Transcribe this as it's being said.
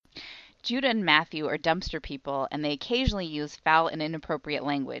Judah and Matthew are dumpster people, and they occasionally use foul and inappropriate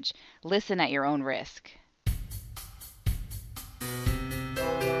language. Listen at your own risk.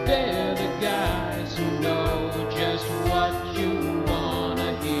 They're the guys who know just what you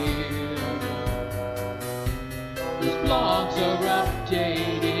wanna hear. Those blogs are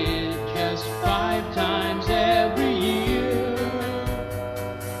updated just 5 times every year.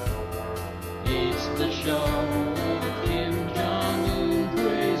 It's the show of Kim Jong-un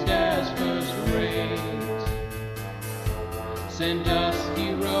praised as first rate.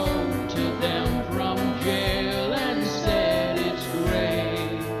 Sandusky wrote to them from jail and said it's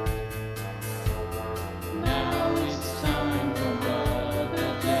great. Now it's time for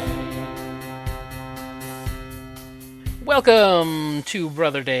Brother Date. Welcome to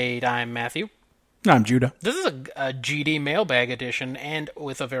Brother Date. I'm Matthew. I'm Judah. This is a GD mailbag edition, and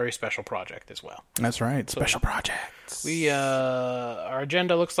with a very special project as well. That's right. Special projects. Our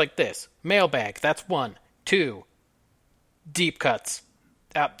agenda looks like this: mailbag. That's 1, 2. Deep cuts,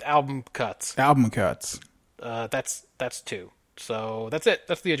 album cuts. Album cuts. That's 2. So that's it.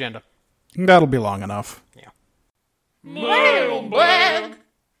 That's the agenda. That'll be long enough. Yeah. Mailbag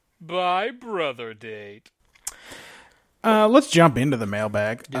by Brother Date. Let's jump into the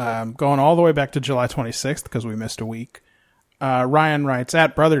mailbag. Going all the way back to July 26th because we missed a week. Ryan writes,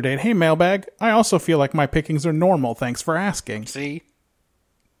 at Brother Date, hey mailbag, I also feel like my pickings are normal. Thanks for asking. See?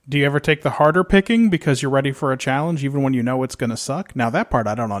 Do you ever take the harder picking because you're ready for a challenge even when you know it's going to suck? Now that part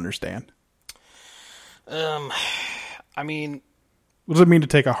I don't understand. I mean... What does it mean to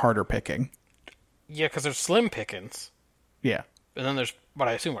take a harder picking? Yeah, because there's slim pickings. Yeah. And then there's what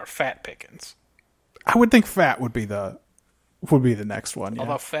I assume are fat pickings. I would think fat would be the next one. Yeah.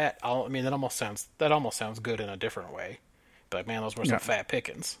 Although fat, that almost sounds good in a different way. But man, those were some fat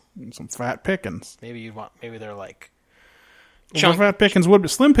pickings. Some fat pickings. Maybe they're like well, fat pickings would be,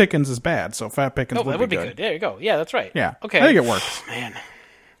 slim pickings is bad, so fat pickings would be good. There you go. Yeah, that's right. Yeah. Okay. I think it works. Man.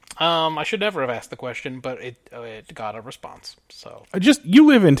 I should never have asked the question, but it got a response. So you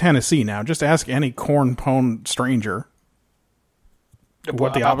live in Tennessee now. Just ask any corn-pwned stranger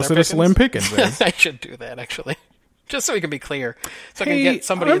what the opposite of slim pickings is. I should do that, actually. Just so we can be clear. So I can get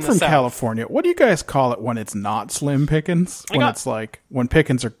somebody I'm in the from South. California. What do you guys call it when it's not slim pickings? When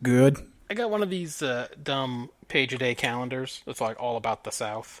pickings are good? I got one of these dumb page-a-day calendars that's like all about the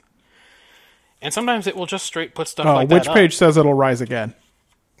South. And sometimes it will just straight put stuff like that which page says it'll rise again?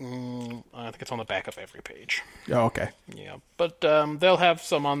 I think it's on the back of every page. Oh, okay. Yeah, but they'll have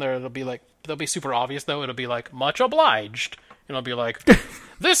some on there. They'll be super obvious though. It'll be like much obliged, and I'll be like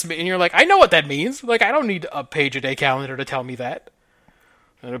this, and you're like, I know what that means. Like I don't need a page a day calendar to tell me that.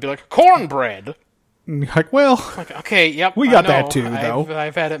 And it'll be like cornbread. Like, well, okay, yep, we got that too, though.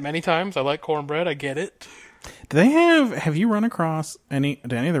 I've had it many times. I like cornbread. I get it. Do they have you run across do any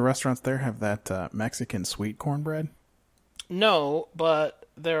of the restaurants there have that Mexican sweet cornbread? No, but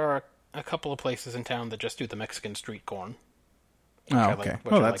there are a couple of places in town that just do the Mexican street corn. Oh, okay.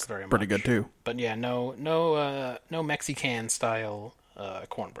 That's very pretty good too. But yeah, no Mexican style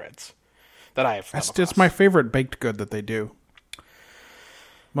cornbreads that I have. That's just my favorite baked good that they do.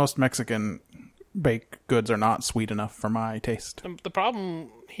 Most Mexican baked goods are not sweet enough for my taste. The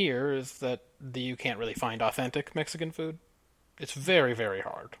problem here is that you can't really find authentic Mexican food. It's very, very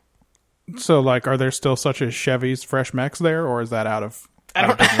hard. So, like, are there still such as Chevy's Fresh Mex there, or is that out of?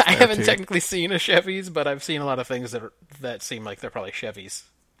 I haven't technically seen a Chevy's, but I've seen a lot of things that seem like they're probably Chevy's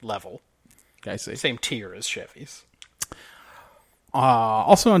level. I see. Same tier as Chevy's.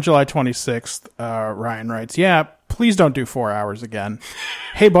 Also on July 26th, Ryan writes, yeah, please don't do 4 hours again.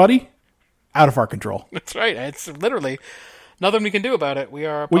 Hey, buddy, out of our control. That's right. It's literally nothing we can do about it. We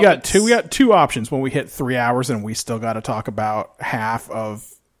got two options when we hit 3 hours, and we still got to talk about half of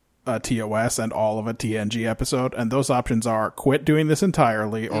a TOS and all of a TNG episode, and those options are quit doing this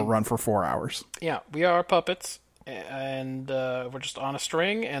entirely or run for 4 hours. Yeah, we are puppets, and we're just on a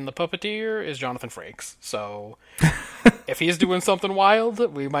string, and the puppeteer is Jonathan Frakes. So if he's doing something wild,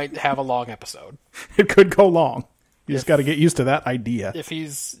 we might have a long episode. It could go long. You just got to get used to that idea. If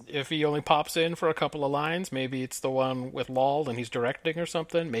he only pops in for a couple of lines, maybe it's the one with Lald and he's directing or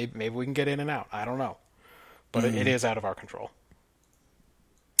something. Maybe we can get in and out. I don't know, but it is out of our control.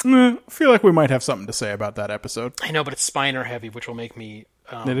 I feel like we might have something to say about that episode. I know, but it's Spiner heavy, which will make me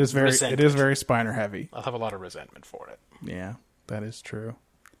it is very Spiner heavy. I'll have a lot of resentment for it. Yeah, that is true.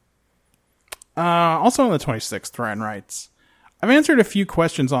 Also on the 26th, Ryan writes, I've answered a few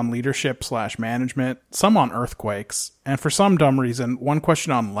questions on leadership/management, some on earthquakes, and for some dumb reason, one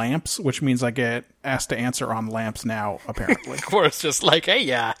question on lamps, which means I get asked to answer on lamps now, apparently. Of course, just like,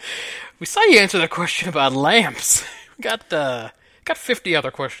 hey, we saw you answer the question about lamps. We got Got 50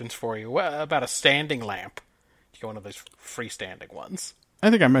 other questions for you. What about a standing lamp? You go one of those freestanding ones. I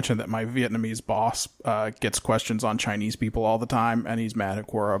think I mentioned that my Vietnamese boss gets questions on Chinese people all the time, and he's mad at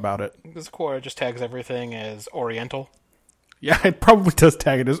Quora about it. This Quora just tags everything as Oriental. Yeah, it probably does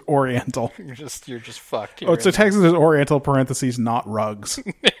tag it as Oriental. You're just fucked. Oh, so it tags it as Oriental parentheses, not rugs.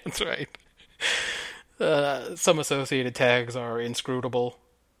 That's right. Some associated tags are inscrutable,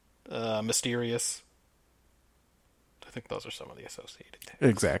 mysterious. I think those are some of the associated tags.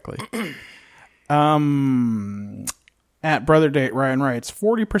 Exactly. At Brother Date, Ryan writes,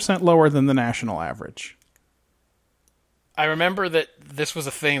 40% lower than the national average. I remember that this was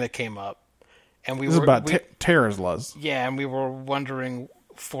a thing that came up, and This is about Teslas. Yeah, and we were wondering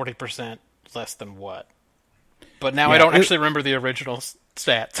 40% less than what. But now Yeah, I don't actually remember the original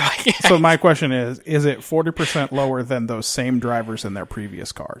stat. So, So my question is it 40% lower than those same drivers in their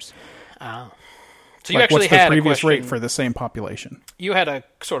previous cars? So you Like, actually what's the had previous a question, rate for the same population? You had a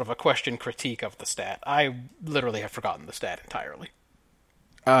sort of a question critique of the stat. I literally have forgotten the stat entirely.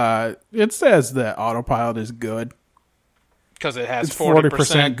 It says that autopilot is good. Because it has It's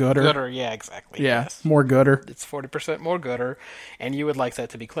 40% gooder. Yeah, exactly. Yeah, Yes. more gooder. It's 40% more gooder, and you would like that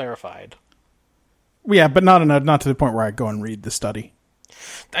to be clarified. Yeah, but not to the point where I go and read the study.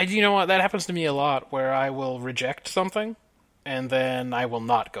 You know what? That happens to me a lot, where I will reject something, and then I will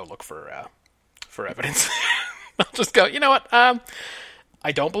not go look for evidence. I'll just go, you know what?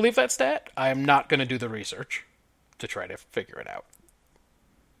 I don't believe that stat. I am not going to do the research to try to figure it out.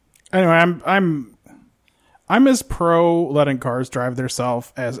 Anyway, I'm as pro letting cars drive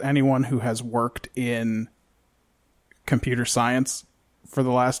themselves as anyone who has worked in computer science for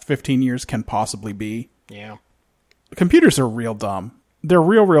the last 15 years can possibly be. Yeah. Computers are real dumb. They're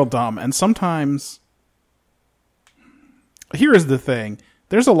real dumb, and sometimes... Here is the thing.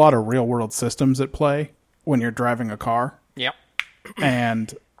 There's a lot of real-world systems at play when you're driving a car. Yep.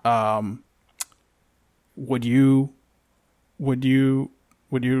 And would you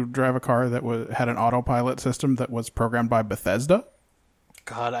drive a car that had an autopilot system that was programmed by Bethesda?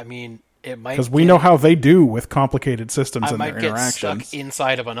 God, I mean, it might... Because we know how they do with complicated systems I and their might get interactions. stuck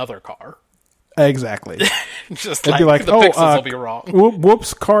inside of another car. Exactly. Just They'd be like, the pixels will be wrong.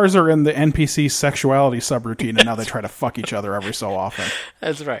 Whoops, cars are in the NPC sexuality subroutine, and now they try to fuck each other every so often.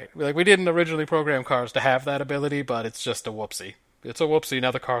 That's right. Like, we didn't originally program cars to have that ability, but it's just a whoopsie. It's a whoopsie,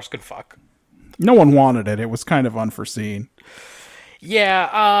 now the cars can fuck. No one wanted it. It was kind of unforeseen. Yeah,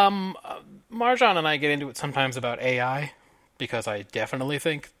 Marjan and I get into it sometimes about AI, because I definitely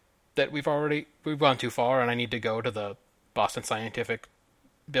think that we've gone too far, and I need to go to the Boston Scientific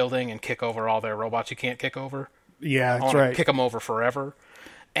building and kick over all their robots you can't kick over. Yeah, I that's want right. to kick them over forever.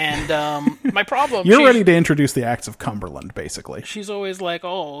 And my problem... You're ready to introduce the acts of Cumberland, basically. She's always like,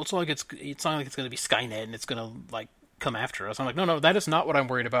 oh, it's not like it's going to be Skynet and it's going to, like, come after us. I'm like, no, that is not what I'm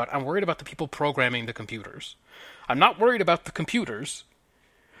worried about. I'm worried about the people programming the computers. I'm not worried about the computers.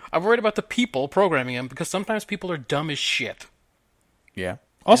 I'm worried about the people programming them, because sometimes people are dumb as shit. Yeah.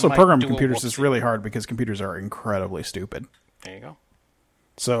 Also, might programming do a computers is whoopsie. really hard because computers are incredibly stupid. There you go.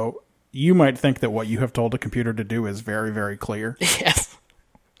 So you might think that what you have told a computer to do is very, very clear, Yes.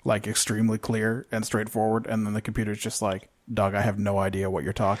 like extremely clear and straightforward, and then the computer's just like, Doug, I have no idea what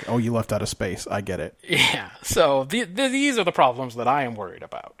you're talking. Oh, you left out a space. I get it. Yeah. So these are the problems that I am worried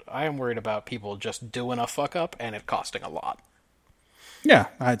about. I am worried about people just doing a fuck up and it costing a lot. Yeah,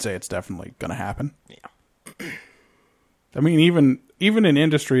 I'd say it's definitely going to happen. Yeah. I mean, even in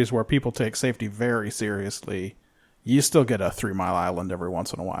industries where people take safety very seriously, you still get a 3 Mile Island every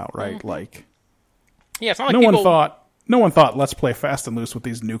once in a while, right? Mm-hmm. Like, Yeah, it's not like no people... one thought, let's play fast and loose with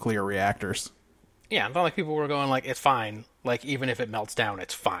these nuclear reactors. Yeah, it's not like people were going like, it's fine. Like, even if it melts down,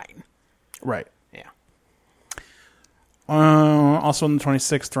 it's fine. Right. Yeah. Also on the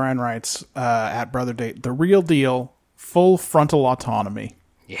 26th, Ryan writes, at Brother Date, the real deal, full frontal autonomy.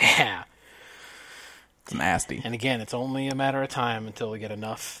 Yeah. It's nasty. And again, it's only a matter of time until we get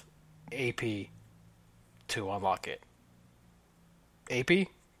enough AP to unlock it. AP?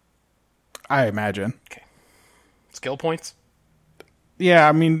 I imagine. Okay. Skill points? Yeah,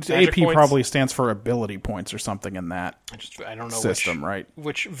 I mean, Magic AP points? probably stands for ability points or something in that I don't know system, right?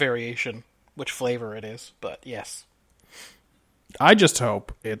 which variation, which flavor it is, but yes. I just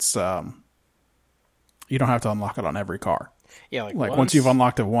hope it's, you don't have to unlock it on every car. Yeah, like Once you've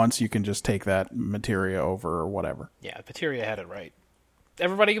unlocked it once, you can just take that materia over or whatever. Yeah, Materia had it right.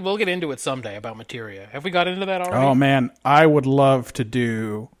 Everybody, we'll get into it someday about Materia. Have we got into that already? Oh man, I would love to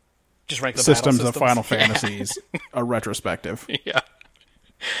do Just rank the systems battle of Final Fantasies, a retrospective. Yeah.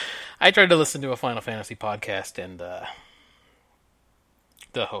 I tried to listen to a Final Fantasy podcast, and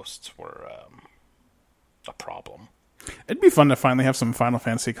the hosts were a problem. It'd be fun to finally have some Final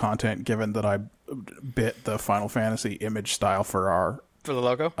Fantasy content, given that I bit the Final Fantasy image style for our For the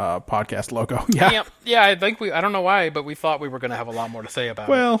logo? podcast logo. Yeah. Yeah, I think I don't know why, but we thought we were going to have a lot more to say about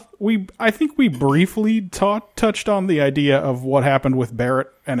it. Well, I think we briefly touched on the idea of what happened with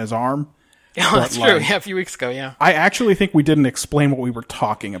Barrett and his arm. Yeah, that's true. Yeah, a few weeks ago, yeah. I actually think we didn't explain what we were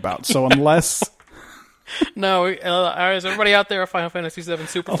talking about. So unless No, is everybody out there a Final Fantasy VII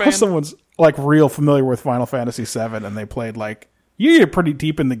super fan? unless someone's like real familiar with Final Fantasy VII and they played like you get pretty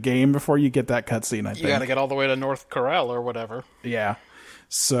deep in the game before you get that cutscene. I think You got to get all the way to North Corel or whatever. Yeah.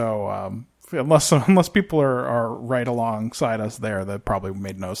 So unless people are right alongside us there, that probably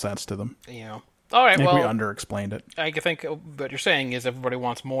made no sense to them. You know. All right, I think well, we under-explained it. I think what you're saying is everybody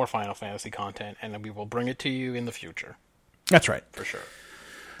wants more Final Fantasy content, and we will bring it to you in the future, That's right. for sure.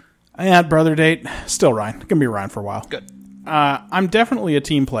 Yeah, brother date. Still Ryan. Gonna be Ryan for a while. Good. I'm definitely a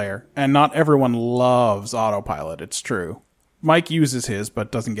team player, and not everyone loves autopilot. It's true. Mike uses his,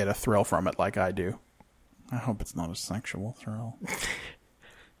 but doesn't get a thrill from it like I do. I hope it's not a sexual thrill.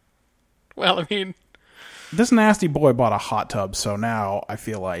 Well, I mean, This nasty boy bought a hot tub, so now I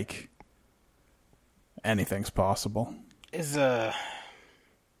feel like anything's possible. is the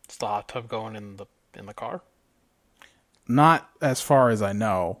hot tub going in the car? Not as far as I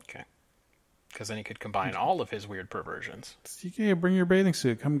know. Okay. Because then he could combine all of his weird perversions. Yeah, bring your bathing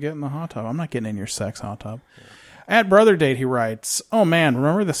suit. Come get in the hot tub. I'm not getting in your sex hot tub. Yeah. At Brother Date, he writes, "Oh man,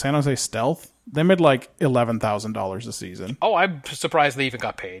 remember the San Jose Stealth? They made like $11,000 a season." Oh, I'm surprised they even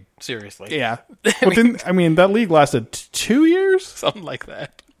got paid. Seriously. Yeah. Well, that league lasted 2 years? Something like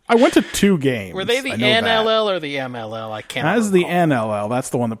that. I went to 2 games. Were they the I know that. NLL or the MLL? I can't That is the recall. NLL. That's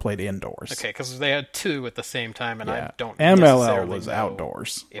the one that played indoors. Okay, because they had 2 at the same time, and Yeah. I don't MLL necessarily was know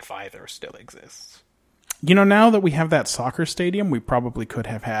outdoors. if either still exists. You know, now that we have that soccer stadium, we probably could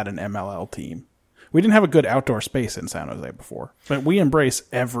have had an MLL team. We didn't have a good outdoor space in San Jose before, but we embrace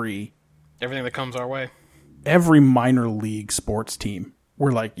everything Everything that comes our way. minor league sports team.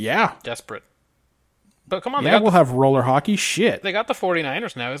 We're like, yeah, Desperate. But come on, yeah, we'll have roller hockey. Shit. they got the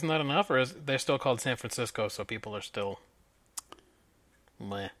 49ers now. Isn't that enough? Or is they're still called San Francisco, so people are still...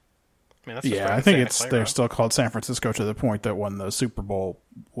 Meh. I mean, that's just Yeah, what I they think say, they're right? still called San Francisco to the point that when the Super Bowl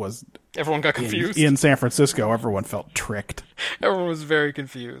was Everyone got confused. in San Francisco, everyone felt tricked. Everyone was very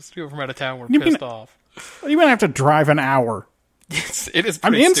confused. People from out of town were You mean- pissed off. You're going to have to drive an hour. It is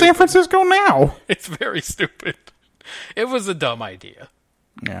I'm pretty in San stupid. Francisco now. It's very stupid. It was a dumb idea.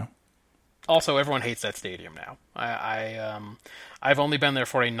 Yeah. Also, everyone hates that stadium now. I've only been there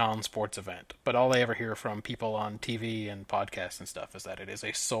for a non-sports event, but all I ever hear from people on TV and podcasts and stuff is that it is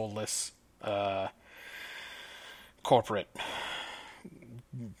a soulless corporate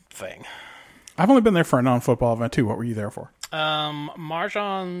thing. I've only been there for a non-football event, too. What were you there for?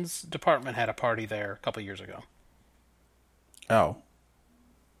 Marjan's department had a party there a couple years ago. Oh.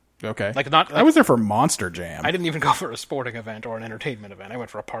 Okay. I was there for Monster Jam. I didn't even go for a sporting event or an entertainment event. I went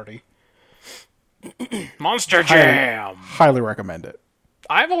for a party. Monster Jam! Highly recommend it.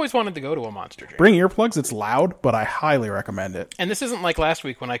 I've always wanted to go to a Monster Jam. Bring earplugs. It's loud, but I highly recommend it. And this isn't like last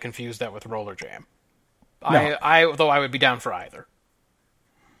week when I confused that with Roller Jam. No. Though I would be down for either.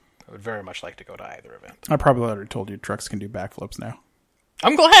 I would very much like to go to either event. I probably already told you trucks can do backflips now.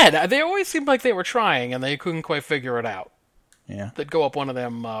 I'm glad. They always seemed like they were trying, and they couldn't quite figure it out. Yeah. They'd go up one of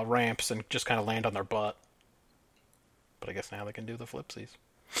them ramps and just kind of land on their butt. But I guess now they can do the flipsies.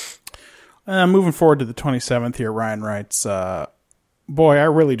 Moving forward to the 27th here, Ryan writes, boy, I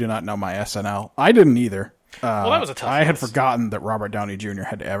really do not know my SNL. I didn't either. Well, that was a tough I had list. forgotten that Robert Downey Jr.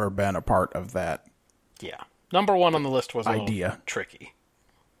 had ever been a part of that. Yeah. Number 1 on the list was a Idea. little tricky.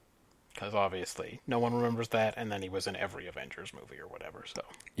 Because obviously, no one remembers that, and then he was in every Avengers movie or whatever, so...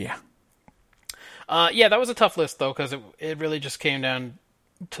 Yeah. Yeah, that was a tough list, though, because it really just came down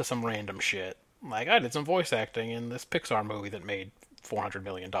to some random shit. Like, I did some voice acting in this Pixar movie that made $400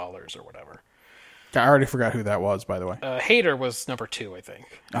 million or whatever. I already forgot who that was, by the way. Hader was number 2, I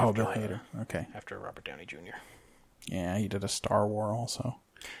think. Oh, Bill Hader. Okay. After Robert Downey Jr. Yeah, he did a Star Wars also.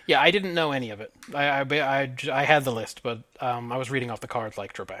 Yeah, I didn't know any of it. I had the list, but I was reading off the cards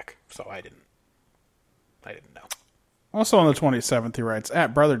like Trebek, so I didn't know. Also on the 27th, he writes,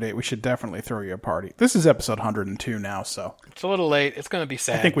 at Brother Date, we should definitely throw you a party. This is episode 102 now, so It's a little late. It's going to be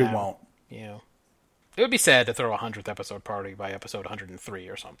sad. I think we now. won't. Yeah. It would be sad to throw a 100th episode party by episode 103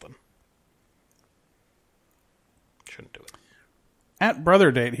 or something. Shouldn't do it. At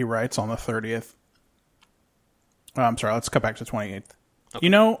Brother Date, he writes on the 30th. I'm sorry, let's cut back to 28th. Okay. You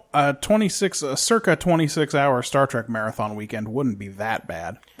know, a circa 26-hour Star Trek marathon weekend wouldn't be that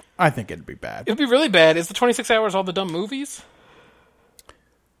bad. I think it'd be bad. It would be really bad. Is the 26 hours all the dumb movies?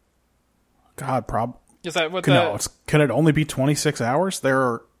 God, Is that what No, can it only be 26 hours? There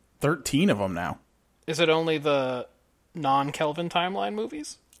are 13 of them now. Is it only the non-Kelvin timeline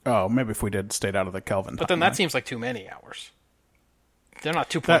movies? Oh, maybe if we did stayed out of the Kelvin. But then that seems like too many hours. They're not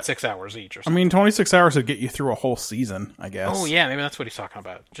 2.6 hours each or I something. mean, 26 hours would get you through a whole season, I guess. Oh, yeah, maybe that's what he's talking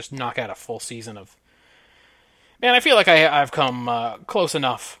about. Just knock out a full season of... Man, I feel like I've come close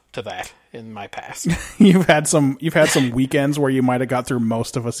enough to that in my past. You've had some weekends where you might have got through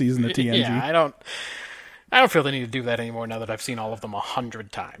most of a season of TNG. Yeah, I don't feel the need to do that anymore now that I've seen all of them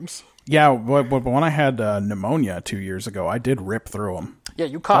 100 times. Yeah, but when I had pneumonia 2 years ago, I did rip through them. Yeah,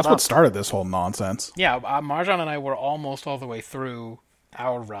 you caught That's up. what started this whole nonsense. Yeah, Marjan and I were almost all the way through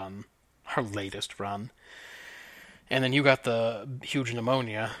our latest run. And then you got the huge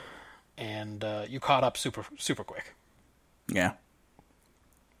pneumonia, and you caught up super, super quick. Yeah.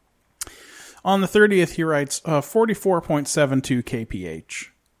 On the 30th, he writes 44.72 kph.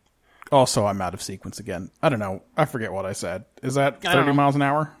 Also, I'm out of sequence again. I don't know. I forget what I said. Is that 30 miles an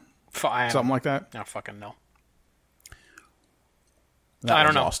hour? Something like that? I don't fucking know. I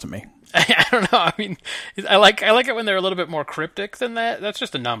don't know. Lost to me. I don't know. I mean, I like it when they're a little bit more cryptic than that. That's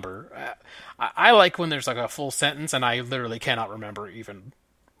just a number. I like when there's like a full sentence and I literally cannot remember even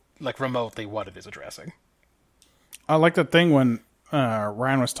like remotely what it is addressing. I like that thing when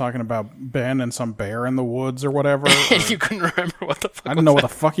Ryan was talking about Ben and some bear in the woods or whatever. And you couldn't remember what the fuck. I didn't know what the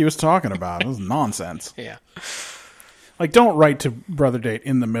fuck he was talking about. It was nonsense. Yeah. Like, don't write to Brother Date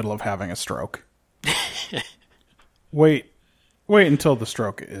in the middle of having a stroke. Wait until the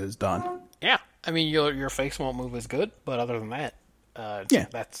stroke is done. Yeah. I mean, your face won't move as good, but other than that, yeah,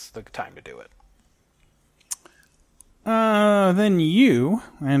 that's the time to do it. Then you,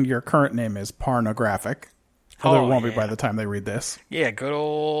 and your current name is Parnographic. Although it won't be by the time they read this. Yeah, good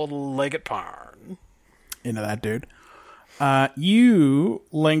old Leggett Parn. Into that dude. You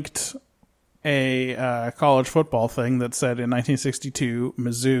linked a college football thing that said in 1962,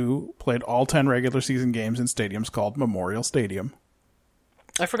 Mizzou played all 10 regular season games in stadiums called Memorial Stadium.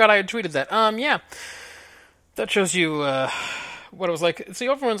 I forgot I had tweeted that. Yeah. That shows you what it was like. See,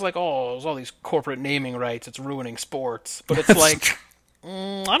 everyone's like, oh, there's all these corporate naming rights. It's ruining sports. But it's like,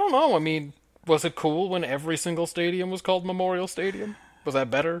 I don't know. I mean, was it cool when every single stadium was called Memorial Stadium? Was that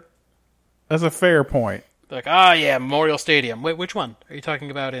better? That's a fair point. Like, yeah, Memorial Stadium. Wait, which one? Are you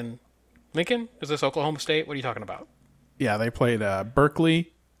talking about in Lincoln? Is this Oklahoma State? What are you talking about? Yeah, they played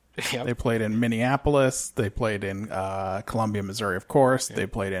Berkeley. Yep. They played in Minneapolis. They played in Columbia, Missouri, of course. Yep. They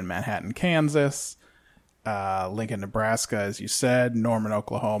played in Manhattan, Kansas. Lincoln, Nebraska, as you said. Norman,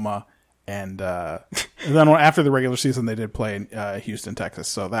 Oklahoma. And then after the regular season, they did play in Houston, Texas.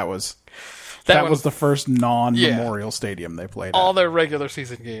 So that was the first non-Memorial stadium they played all at. Their regular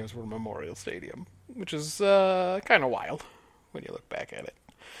season games were Memorial Stadium, which is kind of wild when you look back at it.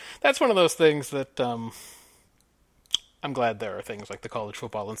 That's one of those things that I'm glad there are things like the College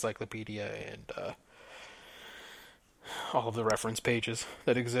Football Encyclopedia and all of the reference pages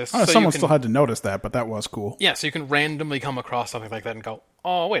that exist. So someone still had to notice that, but that was cool. Yeah, so you can randomly come across something like that and go,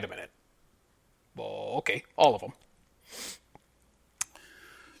 oh, wait a minute. Well, okay, all of them.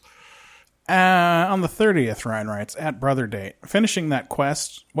 On the 30th, Ryan writes, at Brother Date, finishing that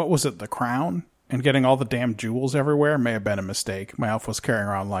quest, what was it, the crown? And getting all the damn jewels everywhere may have been a mistake. My elf was carrying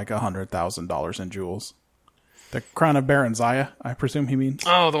around like $100,000 in jewels. The crown of Baron Zaya, I presume he means.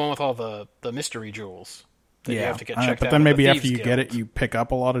 Oh, the one with all the mystery jewels. That you have to get checked but out then with maybe the after Thieves you Guild. get it, you pick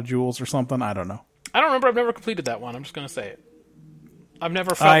up a lot of jewels or something. I don't know. I don't remember. I've never completed that one. I'm just going to say it. I've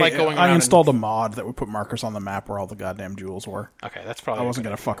never felt like going around. I installed a mod that would put markers on the map where all the goddamn jewels were. Okay, that's probably... I wasn't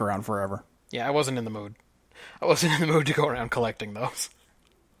going to fuck around forever. Yeah, I wasn't in the mood. I wasn't in the mood to go around collecting those.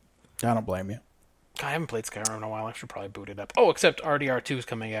 I don't blame you. I haven't played Skyrim in a while. I should probably boot it up. Oh, except RDR2 is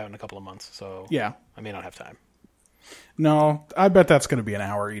coming out in a couple of months, so yeah, I may not have time. No, I bet that's going to be an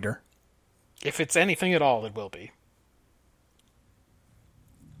hour eater. If it's anything at all, it will be.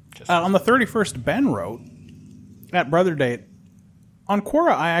 On the 31st, Ben wrote, at Brother Date, on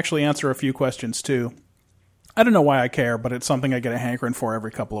Quora, I actually answer a few questions, too. I don't know why I care, but it's something I get a hankering for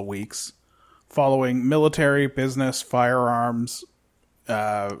every couple of weeks. Following military, business, firearms,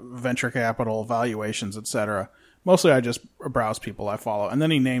 venture capital, valuations, etc. Mostly I just browse people I follow. And then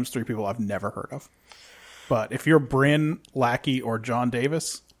he names 3 people I've never heard of. But if you're Bryn, Lackey, or John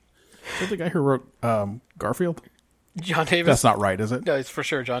Davis, is that the guy who wrote Garfield? John Davis? That's not right, is it? No, it's for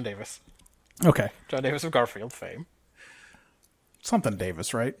sure John Davis. Okay. John Davis of Garfield fame. Something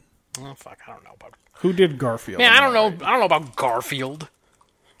Davis, right? Oh, fuck, I don't know about... Who did Garfield? Man, I don't know about Garfield.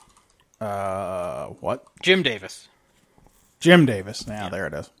 What? Jim Davis. Jim Davis. Yeah, there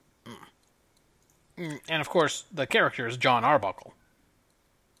it is. And, of course, the character is John Arbuckle.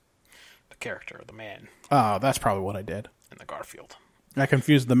 The character, the man Oh, that's probably what I did. in the Garfield. I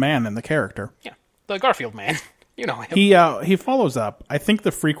confused the man and the character. Yeah, the Garfield man. You know him. He follows up. I think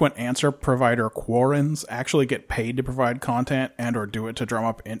the frequent answer provider Quarrens actually get paid to provide content and or do it to drum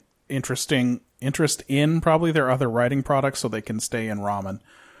up interest in probably their other writing products so they can stay in ramen.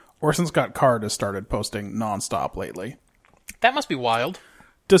 Orson Scott Card has started posting nonstop lately. That must be wild.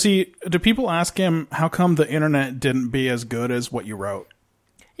 Do people ask him how come the internet didn't be as good as what you wrote?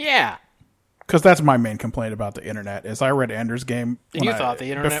 Yeah. Because that's my main complaint about the internet is I read Ender's Game And you thought the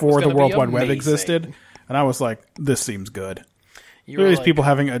internet before was the gonna World be Wide Web amazing. existed, and I was like, this seems good. You There are were these like, people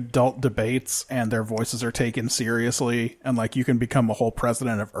having adult debates, and their voices are taken seriously, and like you can become a whole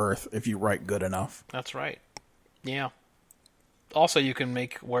president of Earth if you write good enough. That's right. Yeah. Also, you can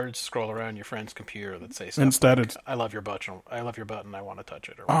make words scroll around your friend's computer that say stuff Instead, like, it's I love your button. I love your button. I want to touch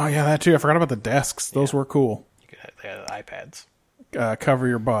it. Or oh yeah, that too. I forgot about the desks; those were cool. you could have, they had iPads. Cover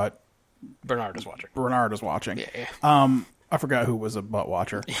your butt. Bernard is watching. Bernard is watching. Yeah. I forgot who was a butt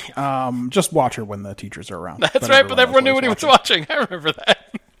watcher. Just watch her when the teachers are around. That's right, but everyone knew what he was watching. I remember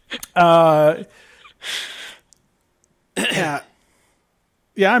that.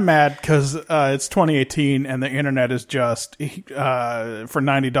 Yeah, I'm mad because it's 2018 and the internet is just for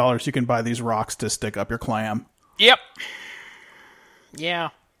 $90 you can buy these rocks to stick up your clam. Yep. Yeah.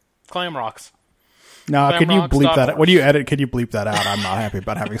 Clam rocks. No, can you bleep that? Clamrocks.org. When you edit, can you bleep that out? I'm not happy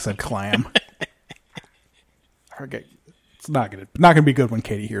about having said clam. Okay, it's not gonna be good when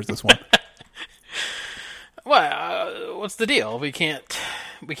Katie hears this one. Well, what's the deal? We can't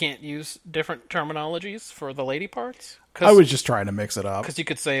use different terminologies for the lady parts. I was just trying to mix it up. Because you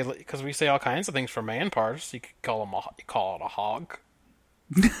could say, because we say all kinds of things for man parts. You could call it a hog.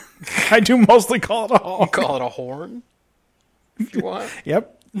 I do mostly call it a hog. Call it a horn. If you want.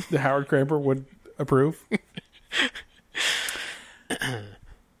 Yep, the Howard Kramer would approve.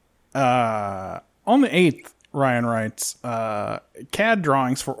 On the 8th, Ryan writes, CAD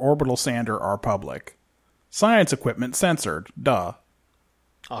drawings for orbital sander are public. Science equipment censored. Duh.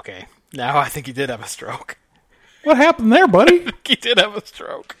 Okay. Now I think he did have a stroke. What happened there, buddy? He did have a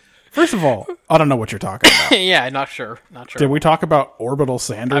stroke. First of all, I don't know what you're talking about. Yeah, not sure. Not sure. Did we talk about orbital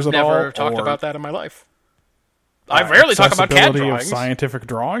sanders I've at all? never talked or, about that in my life. I rarely talk about CAD accessibility drawings. of scientific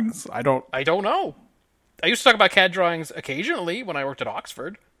drawings? I don't know. I used to talk about CAD drawings occasionally when I worked at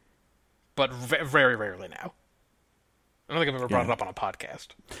Oxford, but very rarely now. I don't think I've ever brought it up on a podcast.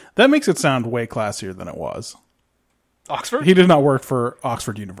 That makes it sound way classier than it was. Oxford? He did not work for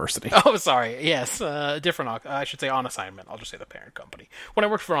Oxford University. Oh, sorry. Yes, different. I should say On Assignment. I'll just say the parent company. When I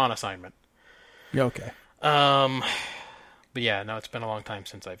worked for On Assignment. Yeah, okay. But yeah, no, it's been a long time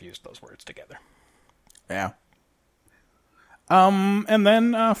since I've used those words together. Yeah. And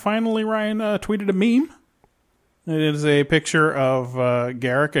then finally Ryan tweeted a meme. It is a picture of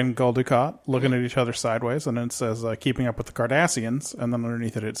Garrick and Gul Dukat looking at each other sideways, and then it says, keeping up with the Cardassians, and then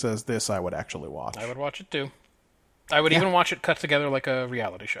underneath it says, this I would actually watch. I would watch it too. I would even watch it cut together like a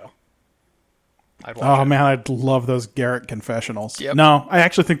reality show. I'd watch Oh it. man, I'd love those Garrick confessionals. Yep. No, I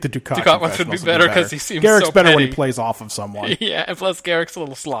actually think the Dukat ones would be confessionals better 'cause he seems Garrick's so better when he petty. plays off of someone. Yeah, and plus Garrick's a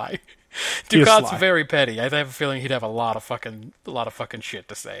little sly. He is Ducat's sly. very petty. I have a feeling he'd have a lot of fucking shit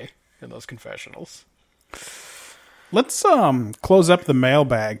to say in those confessionals. Let's close up the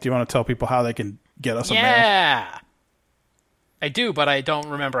mailbag. Do you want to tell people how they can get us a mail? Yeah, I do, but I don't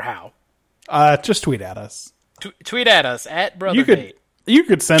remember how. Just tweet at us. Tweet at us at You BrotherDate.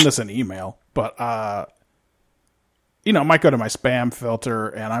 could send us an email, but it might go to my spam filter,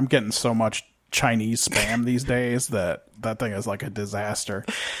 and I'm getting so much Chinese spam these days that thing is like a disaster.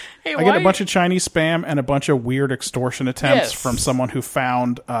 Hey, I get a bunch of Chinese spam and a bunch of weird extortion attempts Yes. from someone who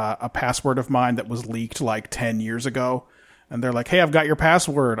found a password of mine that was leaked like 10 years ago. And they're like, hey, I've got your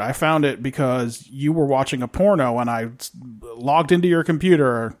password. I found it because you were watching a porno and I logged into your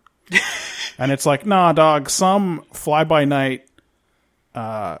computer. And it's like, nah, dog, some fly-by-night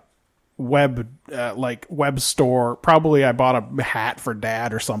web store. Probably I bought a hat for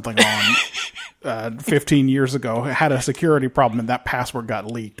dad or something on 15 years ago. It had a security problem and that password got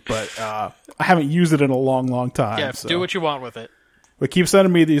leaked. But I haven't used it in a long, long time. Yeah, so. do what you want with it. But keep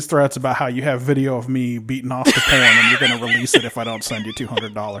sending me these threats about how you have video of me beating off the porn and you're going to release it if I don't send you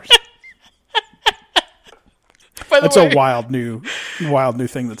 $200. By the That's way, a wild new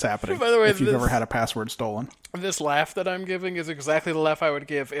thing that's happening. By the way, if you've this- ever had a password stolen. this laugh that I'm giving is exactly the laugh I would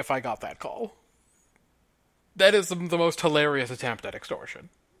give if I got that call. That is the most hilarious attempt at extortion.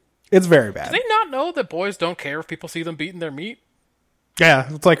 It's very bad. Do they not know that boys don't care if people see them beating their meat?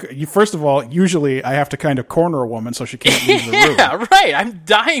 Yeah, it's like, first of all, usually I have to kind of corner a woman so she can't leave the room. Yeah, right. I'm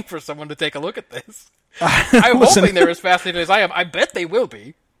dying for someone to take a look at this. I'm Listen. hoping they're as fascinated as I am. I bet they will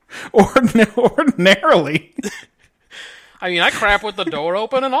be. Ordinarily. I mean, I crap with the door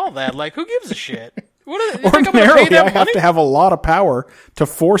open and all that. Like, who gives a shit? What you think I'm gonna pay Ordinarily, them I have money? to have a lot of power to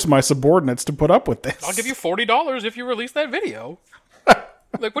force my subordinates to put up with this. I'll give you $40 if you release that video.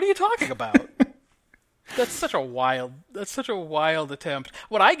 Like, what are you talking about? That's such a wild attempt.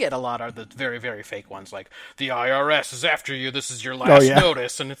 What I get a lot are the very, very fake ones, like, the IRS is after you, this is your last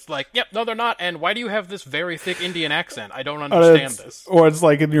notice, and it's like, yep, no, they're not, and why do you have this very thick Indian accent? I don't understand this. Or it's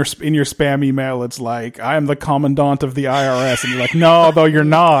like in your spam email, it's like, I am the commandant of the IRS, and you're like, no, though you're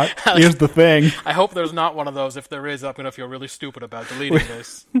not. Here's the thing. I hope there's not one of those. If there is, I'm going to feel really stupid about deleting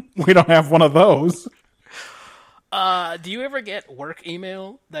this. We don't have one of those. Do you ever get work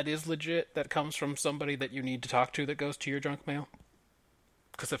email that is legit, that comes from somebody that you need to talk to that goes to your junk mail?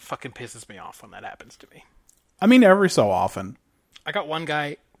 Because it fucking pisses me off when that happens to me. I mean, every so often. I got one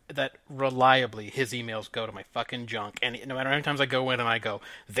guy that reliably, his emails go to my fucking junk, and no matter how many times I go in and I go,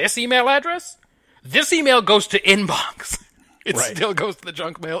 this email address? This email goes to inbox. It still goes to the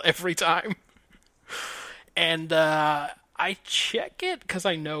junk mail every time. And, I check it because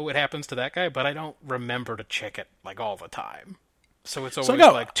I know it happens to that guy, but I don't remember to check it, like, all the time. So it's always,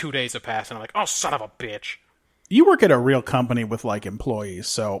 like, 2 days have passed, and I'm like, oh, son of a bitch. You work at a real company with, like, employees,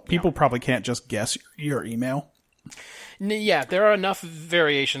 so people probably can't just guess your email. Yeah, there are enough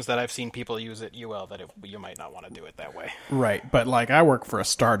variations that I've seen people use at UL that you might not want to do it that way. Right, but, like, I work for a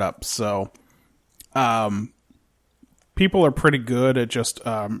startup, so people are pretty good at just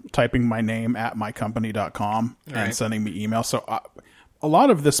typing my name at mycompany.com and sending me email. So a lot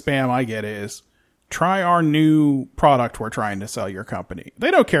of the spam I get is, try our new product we're trying to sell your company.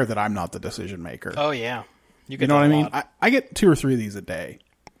 They don't care that I'm not the decision maker. Oh, yeah. You know what I mean? I get 2 or 3 of these a day.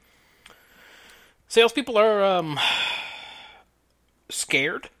 Salespeople are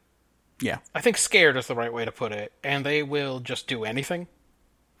scared. Yeah. I think scared is the right way to put it. And they will just do anything.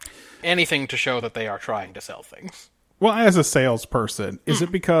 Anything to show that they are trying to sell things. Well, as a salesperson, is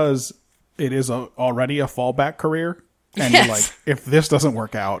it because it is already a fallback career? And you're like, if this doesn't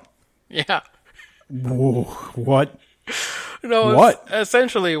work out... Yeah. Whoa, what? No, what?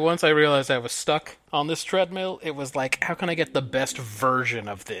 Essentially, once I realized I was stuck on this treadmill, it was like, how can I get the best version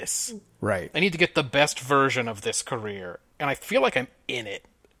of this? Right. I need to get the best version of this career. And I feel like I'm in it.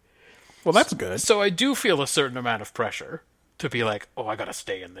 Well, that's good. So I do feel a certain amount of pressure to be like, oh, I gotta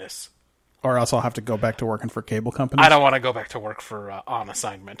stay in this. Or else I'll have to go back to working for cable companies. I don't want to go back to work for on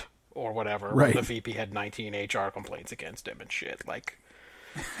assignment or whatever. Right. Where the VP had 19 HR complaints against him and shit. Like,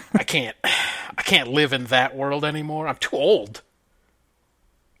 I can't live in that world anymore. I'm too old.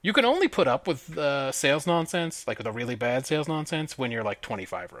 You can only put up with sales nonsense, like the really bad sales nonsense, when you're like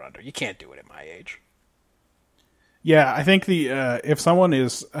 25 or under. You can't do it at my age. Yeah, I think if someone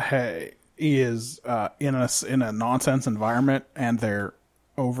is in a nonsense environment and they're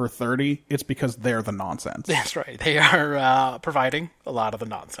over 30, it's because they're the nonsense. That's right. They are providing a lot of the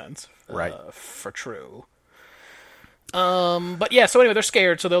nonsense. Right. For true. But yeah, so anyway, they're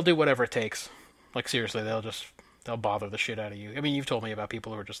scared, so they'll do whatever it takes. Like, seriously, they'll bother the shit out of you. I mean, you've told me about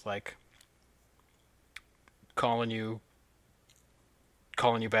people who are just, like, calling you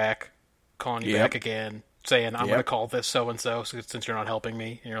back again, saying, I'm going to call this so-and-so since you're not helping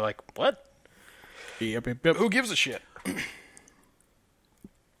me. And you're like, what? Yep. Who gives a shit?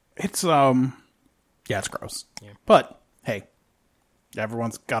 It's, it's gross. Yeah. But, hey,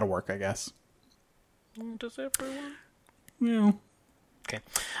 everyone's got to work, I guess. Does everyone? Yeah. Okay.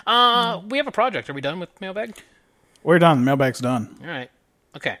 We have a project. Are we done with mailbag? We're done. Mailbag's done. All right.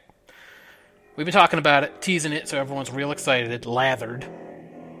 Okay. We've been talking about it, teasing it, so everyone's real excited, lathered,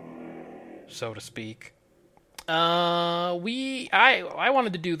 so to speak. I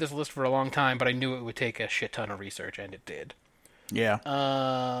wanted to do this list for a long time, but I knew it would take a shit ton of research, and it did.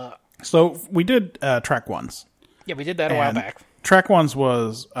 Yeah. So we did track ones. Yeah, we did that a while back. Track ones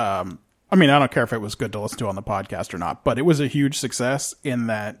was, I don't care if it was good to listen to on the podcast or not, but it was a huge success in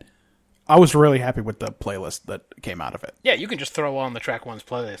that I was really happy with the playlist that came out of it. Yeah, you can just throw on the track ones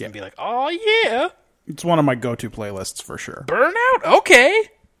playlist and be like, oh yeah. It's one of my go-to playlists for sure. Burnout? Okay.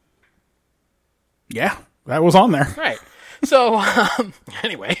 Yeah, that was on there. Right. So,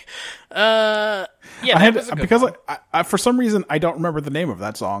 anyway, yeah, I for some reason I don't remember the name of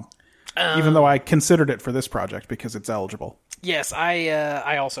that song, even though I considered it for this project because it's eligible. Yes,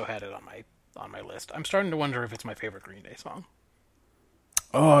 I also had it on my list. I'm starting to wonder if it's my favorite Green Day song.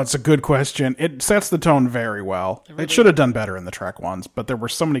 Oh, it's a good question. It sets the tone very well. It should have done better in the track ones, but there were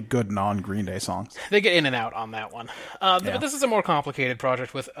so many good non-Green Day songs. They get in and out on that one. But this is a more complicated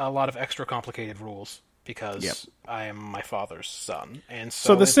project with a lot of extra complicated rules. Because I am my father's son, and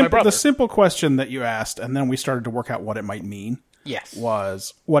so is my brother. The simple question that you asked, and then we started to work out what it might mean. Yes.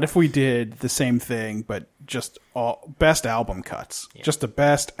 was, what if we did the same thing, but just all best album cuts? Just the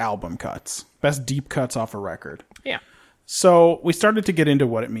best album cuts. Best deep cuts off a record. Yeah. So we started to get into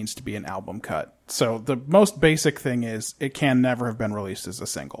what it means to be an album cut. So the most basic thing is it can never have been released as a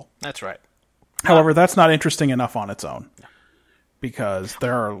single. That's right. However, that's not interesting enough on its own. Because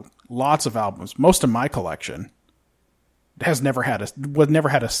there are lots of albums. Most of my collection has never had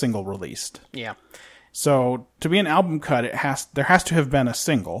a single released. Yeah. So to be an album cut, there has to have been a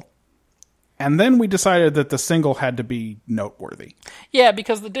single. And then we decided that the single had to be noteworthy. Yeah,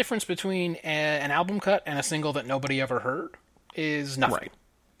 because the difference between an album cut and a single that nobody ever heard is nothing. Right.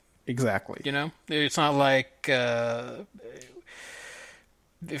 Exactly. You know? It's not like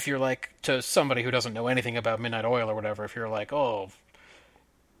if you're like, to somebody who doesn't know anything about Midnight Oil or whatever, if you're like, oh,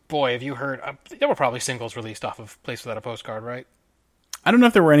 boy, have you heard... there were probably singles released off of Place Without a Postcard, right? I don't know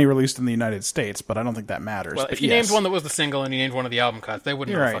if there were any released in the United States, but I don't think that matters. Well, but if you named one that was the single and you named one of the album cuts, they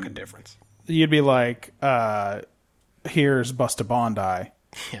wouldn't know You're the right. fucking difference. You'd be like, here's Busta Bondi.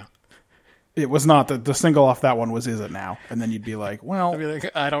 Yeah. It was not the single off that one was Is It Now? And then you'd be like, well, I'd be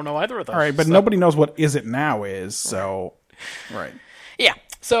like, I don't know either of those. all right, but so. nobody knows what Is It Now is, so... Right. Yeah.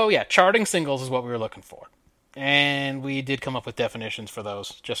 So, yeah, charting singles is what we were looking for. And we did come up with definitions for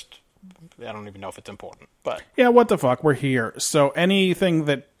those. Just, I don't even know if it's important, but... Yeah, what the fuck? We're here. So anything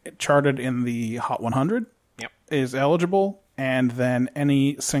that charted in the Hot 100 Yep. is eligible, and then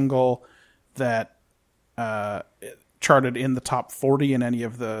any single that charted in the top 40 in any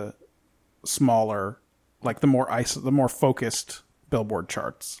of the smaller, like the more focused Billboard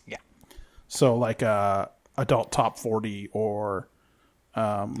charts. Yeah. So like adult top 40 or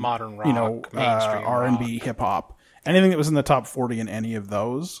Modern rock, mainstream R&B, rock. hip hop. Anything that was in the top 40 in any of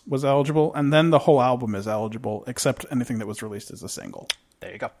those was eligible, and then the whole album is eligible, except anything that was released as a single.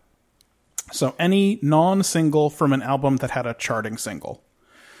 There you go. So any non-single from an album that had a charting single.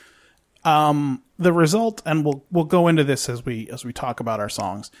 The result, and we'll go into this as we talk about our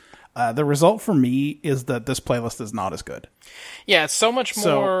songs. The result for me is that this playlist is not as good. Yeah, it's so much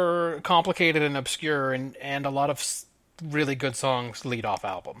more complicated and obscure, and a lot of really good songs lead off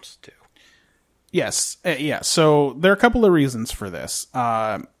albums, too. Yes. Yeah. So there are a couple of reasons for this.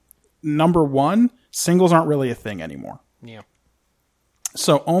 Number one, singles aren't really a thing anymore. Yeah.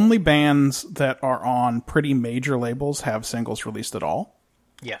 So only bands that are on pretty major labels have singles released at all.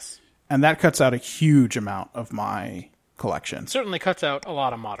 Yes. And that cuts out a huge amount of my collection. It certainly cuts out a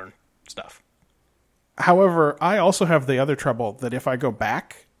lot of modern stuff. However, I also have the other trouble that if I go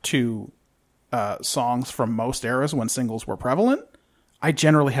back to songs from most eras when singles were prevalent, I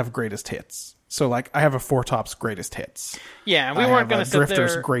generally have greatest hits. So, like, I have a Four Tops greatest hits. Yeah, and we I weren't have going a to sit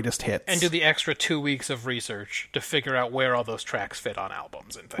Drifter's there greatest hits. and do the extra 2 weeks of research to figure out where all those tracks fit on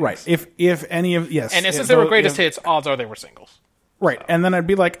albums and things. Right. If any of, yes. And since they were greatest hits, odds are they were singles. Right. So. And then I'd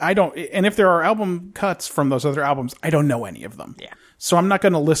be like, and if there are album cuts from those other albums, I don't know any of them. Yeah. So I'm not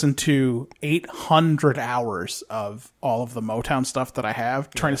going to listen to 800 hours of all of the Motown stuff that I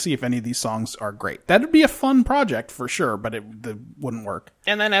have, trying to see if any of these songs are great. That'd be a fun project for sure, but it wouldn't work.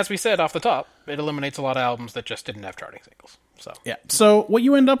 And then, as we said off the top, it eliminates a lot of albums that just didn't have charting singles. So yeah. So what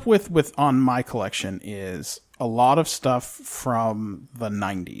you end up with on my collection is a lot of stuff from the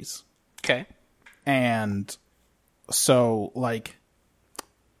 90s. Okay. And so, like,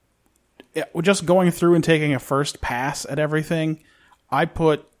 just going through and taking a first pass at everything, I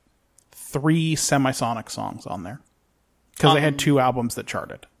put 3 Semisonic songs on there because they had 2 albums that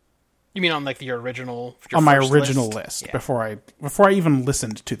charted. You mean on like your original? On my original list yeah. before I even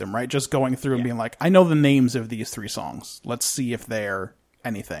listened to them, right? Just going through and being like, I know the names of these 3 songs. Let's see if they're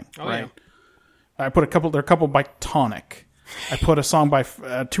anything, right? Yeah. I put there are a couple by Tonic. I put a song by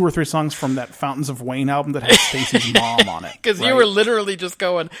 2 or 3 songs from that Fountains of Wayne album that has Stacey's mom on it. Because you were literally just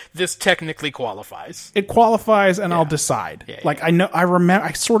going, this technically qualifies. It qualifies, and I'll decide. Yeah, like,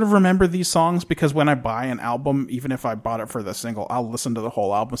 I sort of remember these songs because when I buy an album, even if I bought it for the single, I'll listen to the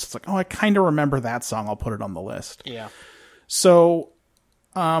whole album. So it's like, oh, I kind of remember that song. I'll put it on the list. Yeah. So,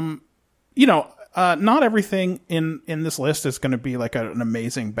 not everything in this list is going to be like an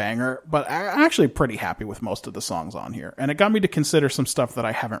amazing banger, but I'm actually pretty happy with most of the songs on here. And it got me to consider some stuff that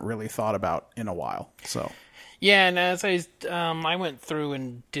I haven't really thought about in a while. So, yeah, and as I went through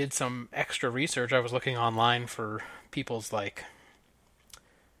and did some extra research, I was looking online for people's like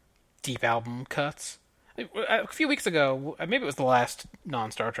deep album cuts. A few weeks ago, maybe it was the last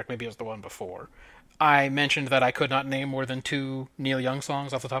non-Star Trek, maybe it was the one before, I mentioned that I could not name more than 2 Neil Young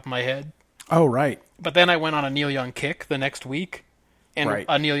songs off the top of my head. oh, right. But then I went on a Neil Young kick the next week, and Right.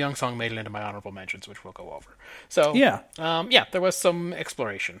 a Neil Young song made it into my honorable mentions, which we'll go over. So, Yeah. there was some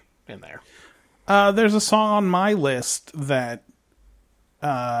exploration in there. There's a song on my list that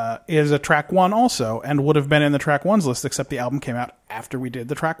is a track 1 also, and would have been in the track 1's list, except the album came out after we did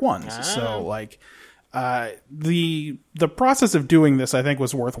the track 1s. So, like, the process of doing this, I think,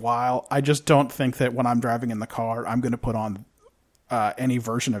 was worthwhile. I just don't think that when I'm driving in the car, I'm going to put on any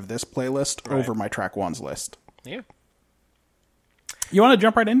version of this playlist over my track 1's list. Yeah. You want to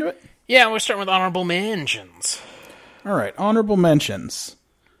jump right into it? Yeah, we're starting with honorable mentions. All right, honorable mentions.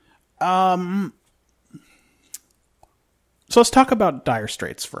 So let's talk about Dire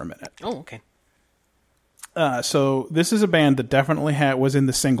Straits for a minute. Oh, okay. So this is a band that definitely was in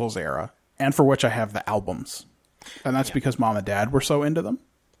the singles era, and for which I have the albums. And that's because Mom and Dad were so into them.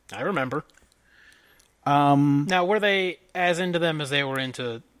 I remember. Now, were they as into them as they were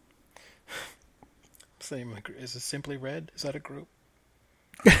into... Is it Simply Red? Is that a group?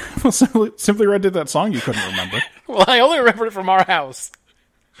 Well, Simply Red did that song you couldn't remember. Well, I only remember it from Our House.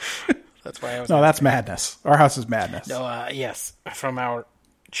 That's why I was... No, that's Madness. Our House is Madness. No, yes, from Our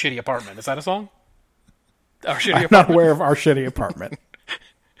Shitty Apartment. Is that a song? Our Shitty I'm Apartment? not aware of Our Shitty Apartment.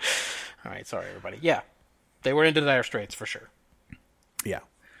 All right, sorry, everybody. Yeah, they were into Dire Straits for sure. Yeah.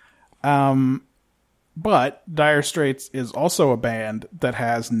 But Dire Straits is also a band that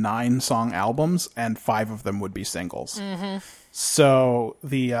has 9-song albums, and 5 of them would be singles. Mm-hmm. So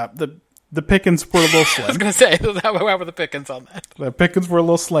the pickings were a little slim. I was going to say, how were the pickings on that? The pickings were a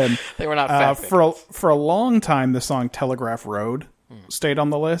little slim. They were not fat for a long time, the song Telegraph Road stayed on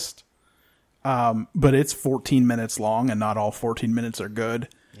the list. But it's 14 minutes long, and not all 14 minutes are good.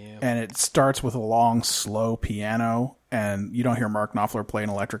 Yeah. And it starts with a long, slow piano, and you don't hear Mark Knopfler play an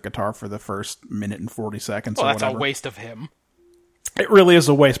electric guitar for the first minute and 40 seconds. Well, or that's whatever. a waste of him. It really is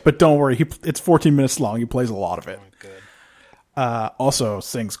a waste, but don't worry. It's 14 minutes long. He plays a lot of it. Oh, good. Also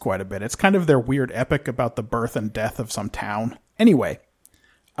sings quite a bit. It's kind of their weird epic about the birth and death of some town. Anyway,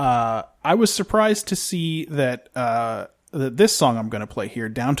 I was surprised to see that this song I'm going to play here,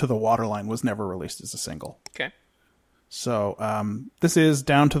 Down to the Waterline, was never released as a single. Okay. So this is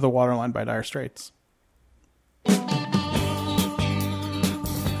Down to the Waterline by Dire Straits.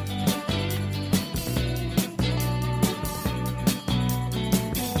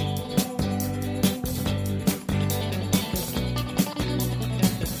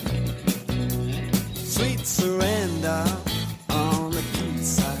 Sweet surrender on the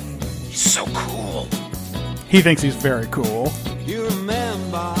quayside. He's so cool. He thinks he's very cool. You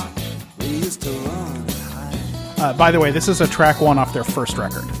remember we used to run and hide. By the way, this is a track 1 off their first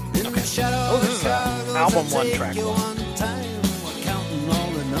record. In the shadow Oh, this is an album 1, track 1. One time, we're counting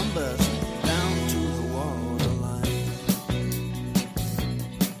all the numbers down to the waterline.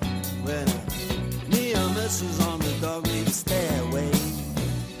 When near misses on the dog-leaf stairway.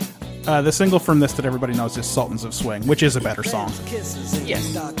 The single from this that everybody knows is Sultans of Swing, which is a better song. Kisses in Yes.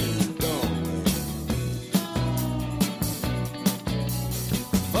 the darkened doorway.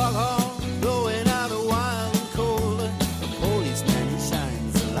 Foghorn blowing out a wild and cold. The policeman, he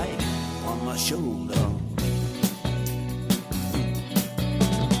shines a light on my shoulder.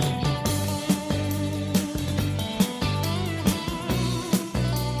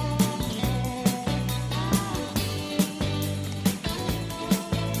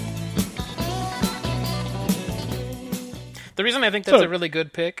 The reason I think that's a really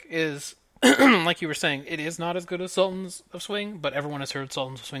good pick is, like you were saying, it is not as good as Sultans of Swing, but everyone has heard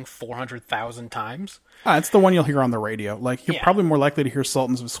Sultans of Swing 400,000 times. It's the one you'll hear on the radio. Like, you're Yeah. probably more likely to hear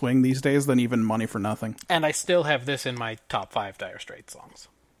Sultans of Swing these days than even Money for Nothing. And I still have this in my top 5 Dire Straits songs.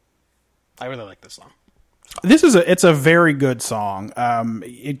 I really like this song. It's a very good song.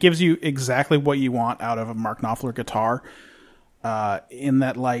 It gives you exactly what you want out of a Mark Knopfler guitar. In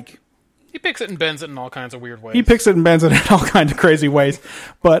that, like, He picks it and bends it in all kinds of weird ways. he picks it and bends it in all kinds of crazy ways.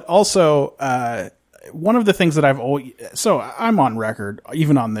 But also, one of the things that I've always... So, I'm on record,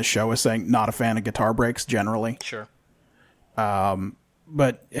 even on this show, as saying not a fan of guitar breaks, generally. Sure.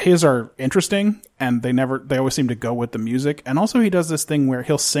 But his are interesting, and they always seem to go with the music. And also, he does this thing where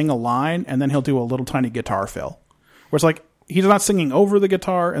he'll sing a line, and then he'll do a little tiny guitar fill. Where it's like, he's not singing over the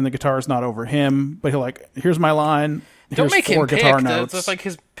guitar, and the guitar is not over him, but he'll like, here's my line... Don't Here's make 4 him pick. guitar notes. That's like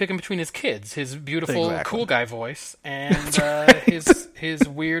his picking between his kids, his beautiful, Exactly. cool guy voice, and his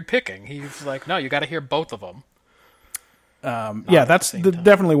weird picking. He's like, no, you got to hear both of them. Yeah, that's same time.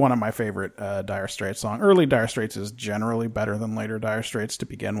 definitely one of my favorite Dire Straits songs. Early Dire Straits is generally better than later Dire Straits to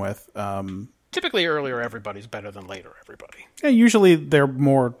begin with. Typically, earlier everybody's better than later everybody. Yeah, usually they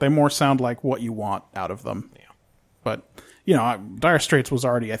more sound like what you want out of them. Yeah. But Dire Straits was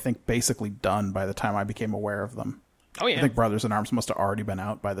already, I think, basically done by the time I became aware of them. Oh yeah, I think Brothers in Arms must have already been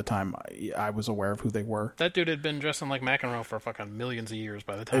out by the time I was aware of who they were. that dude had been dressing like McEnroe for fucking millions of years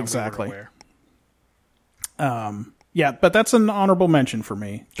by the time Exactly. we were aware. Yeah, but that's an honorable mention for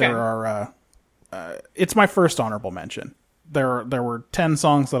me. Okay. There are, it's my first honorable mention. There were 10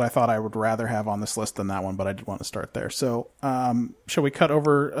 songs that I thought I would rather have on this list than that one, but I did want to start there. So, shall we cut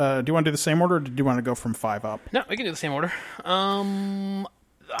over? Do you want to do the same order, or do you want to go from 5 up? No, we can do the same order. I'm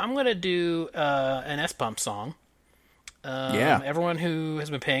going to do an S-Pump song. Yeah. Everyone who has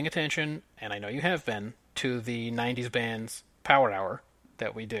been paying attention, and I know you have been, to the 90s bands Power Hour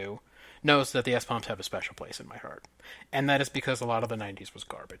that we do, knows that the S-Pumps have a special place in my heart. And that is because a lot of the 90s was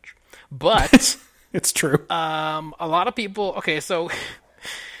garbage. But It's true. a lot of people... Okay, so...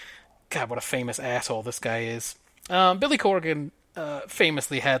 God, what a famous asshole this guy is. Billy Corgan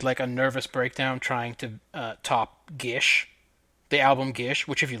famously had like a nervous breakdown trying to top Gish, the album Gish,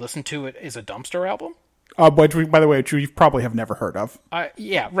 which if you listen to it is a dumpster album. By the way, which you probably have never heard of.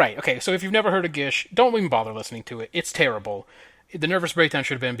 Yeah, right. Okay, so if you've never heard of Gish, don't even bother listening to it. It's terrible. The nervous breakdown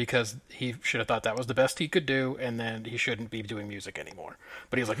should have been because he should have thought that was the best he could do, and then he shouldn't be doing music anymore.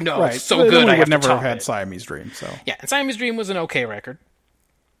 But he was like, no, it's so Then good, we I would have never to top have had it. Siamese Dream. So Yeah, and Siamese Dream was an okay record.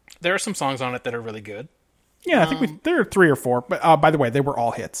 There are some songs on it that are really good. yeah, I think there are 3 or 4. But by the way, they were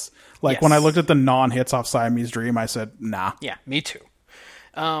all hits. Like Yes. when I looked at the non-hits off Siamese Dream, I said, nah. Yeah, me too.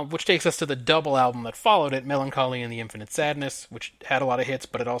 Which takes us to the double album that followed it, Melancholy and the Infinite Sadness, which had a lot of hits,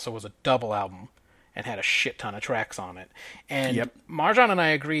 but it also was a double album and had a shit ton of tracks on it. And Yep. Marjan and I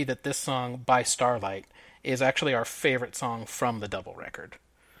agree that this song, By Starlight, is actually our favorite song from the double record.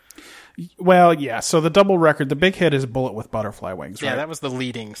 Well, yeah. So the double record, the big hit is Bullet with Butterfly Wings, right? Yeah, that was the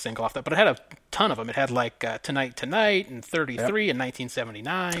leading single off that, but it had a ton of them. It had like Tonight Tonight and 33 and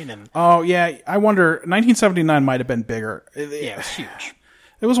 1979, and Oh, yeah. I wonder, 1979 might have been bigger. yeah, it was huge.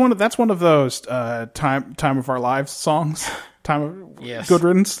 It was that's one of those time of our lives songs. Time of Yes. Good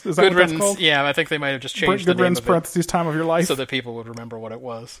Riddance. Is that Good what that's Riddance. called? Yeah, I think they might have just changed Good the name Riddance of it parentheses Time of Your Life. so that people would remember what it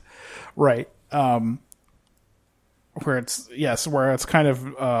was. Right. Where it's kind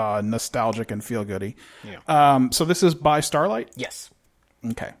of nostalgic and feel goody. Yeah. So this is By Starlight. Yes.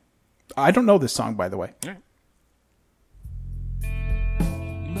 Okay. I don't know this song, by the way. All right.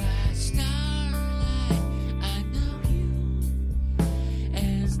 My starlight, I know you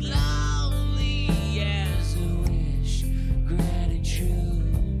as lonely as a wish, granted true.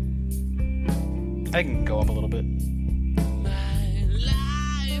 I can go up a little bit. My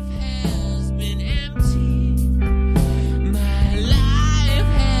life has been empty. My life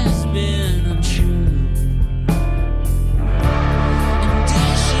has been untrue. And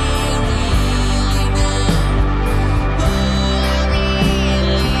does she really know who I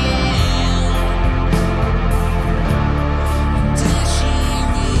really am? And does she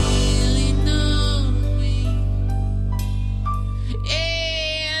really know me?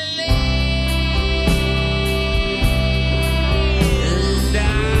 And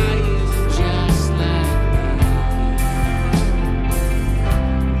are you just like me?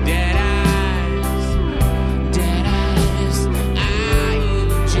 Dead eyes, are you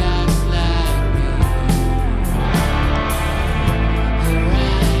just like me?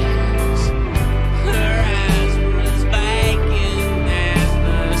 Her eyes were as vacant as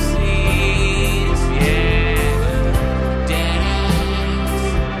the seas, yeah. Dead eyes,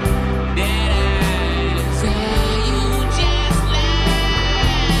 are you just like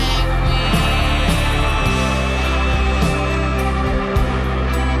me?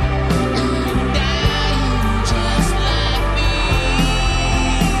 And are you just like me?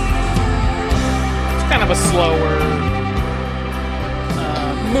 It's kind of a slower,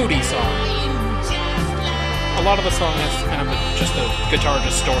 moody song. A lot of the song has kind of just a guitar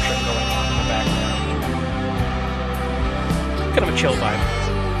distortion going on in the background. Kind of a chill vibe.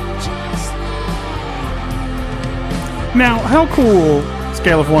 Now, how cool,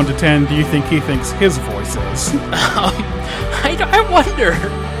 scale of 1 to 10, do you think he thinks his voice is? I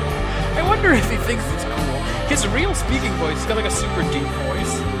wonder if he thinks it's cool. His real speaking voice, he's got like a super deep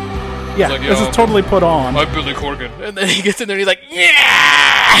voice. Yeah, like, this yeah, is totally put on. I'm Billy Corgan. And then he gets in there and he's like,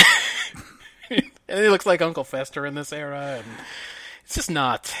 yeah! And he looks like Uncle Fester in this era. And it's just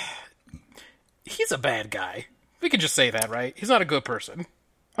not... He's a bad guy. We can just say that, right? He's not a good person.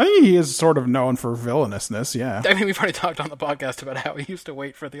 I think he is sort of known for villainousness, yeah. I mean, we've already talked on the podcast about how he used to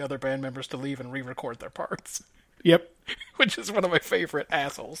wait for the other band members to leave and re-record their parts. Yep. Which is one of my favorite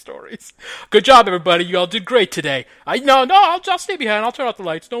asshole stories. Good job, everybody. You all did great today. No, I'll stay behind. I'll turn off the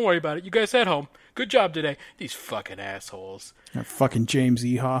lights. Don't worry about it. You guys head home. Good job today. These fucking assholes. That fucking James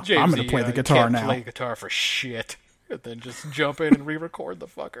Eha. James, I'm going to play the guitar can't now. play guitar for shit. And then just jump in and re-record the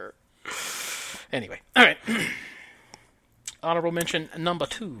fucker. Anyway. All right. Honorable mention number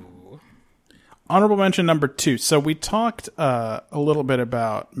 2. Honorable mention number 2. So we talked a little bit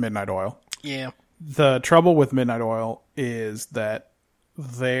about Midnight Oil. Yeah. the trouble with Midnight Oil is that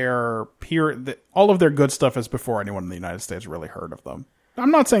all of their good stuff is before anyone in the United States really heard of them.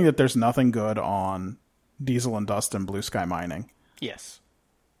 I'm not saying that there's nothing good on Diesel and Dust and Blue Sky Mining. Yes.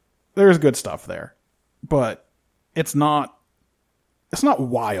 There's good stuff there, but it's not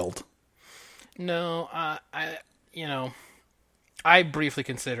wild. No, I briefly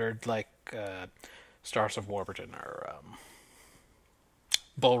considered like Stars of Warburton or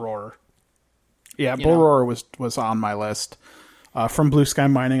Bull Roarer. Yeah, Bull Roarer was on my list. From Blue Sky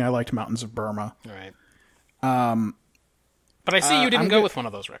Mining, I liked Mountains of Burma. Right. But I see you didn't go with one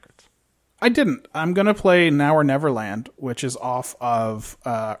of those records. I didn't. I'm going to play Now or Neverland, which is off of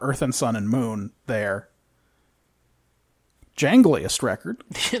Earth and Sun and Moon there. Jangliest record.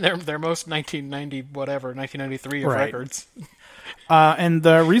 Their most 1993 of records. And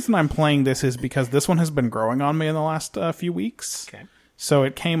the reason I'm playing this is because this one has been growing on me in the last few weeks. Okay. So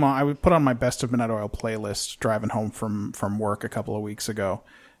it came on. I would put on my Best of Midnight Oil playlist driving home from work a couple of weeks ago,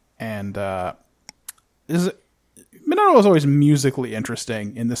 and Midnight Oil is always musically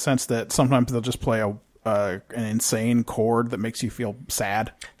interesting in the sense that sometimes they'll just play an insane chord that makes you feel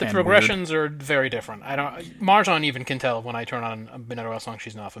sad. The progressions are very different. Marjan even can tell when I turn on a Midnight Oil song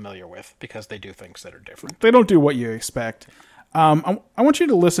she's not familiar with because they do things that are different. They don't do what you expect. I want you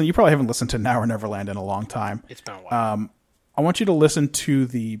to listen. You probably haven't listened to Now or Neverland in a long time. It's been a while. I want you to listen to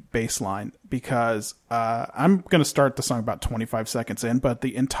the bass line because I'm going to start the song about 25 seconds in, but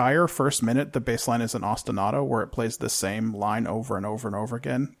the entire first minute, the bass line is an ostinato where it plays the same line over and over and over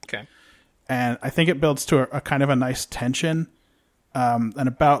again. Okay. And I think it builds to a kind of a nice tension. And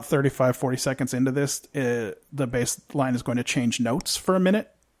about 35, 40 seconds into this, the bass line is going to change notes for a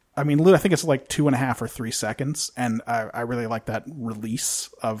minute. I mean, I think it's like 2.5 or 3 seconds. And I really like that release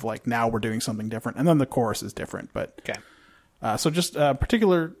of like, now we're doing something different. And then the chorus is different, but okay. So just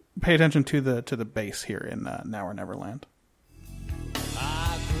pay attention to the bass here in Now or Neverland.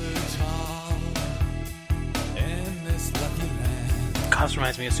 I grew tall in this lucky land. Cost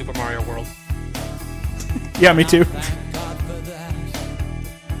reminds me of Super Mario World. Yeah, me too. Thank God for that.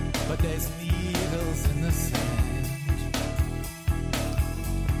 But there's needles in the sand.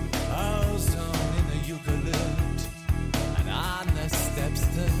 Ozone in the eucalypt and on the steps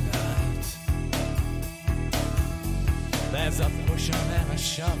tonight. There's a pushing and a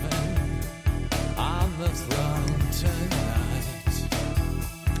shoving on the throne tonight.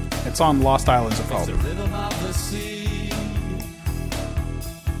 It's on Lost Islands of It's the Hope. rhythm of the sea.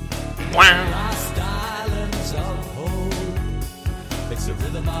 Wow. Lost islands of hope. It's the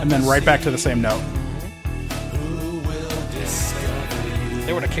rhythm of And then the right back to sea. the same note. Who will discover you?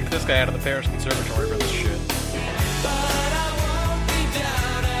 They would have kicked this guy out of the Paris Conservatory for this shit. But I won't be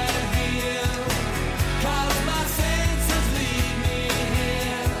down at heel, 'cause my senses lead me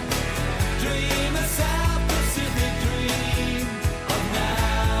here. Dream a South Pacific dream of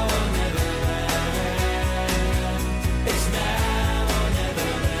now or neverland. It's now or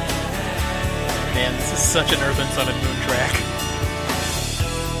neverland. Man, this is such an Earth and Sun and Moon track.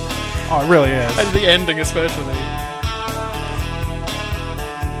 Oh, it really is. And the ending especially.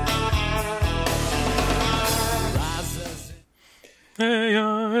 Hey, hey,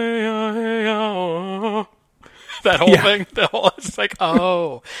 hey, oh. That whole Yeah. thing, it's like,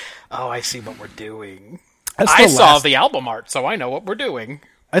 oh, I see what we're doing. That's I the saw last- the album art, so I know what we're doing.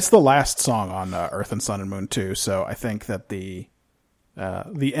 It's the last song on Earth and Sun and Moon too, so I think that the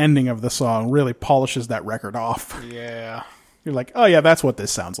ending of the song really polishes that record off. Yeah, You're like, oh yeah, that's what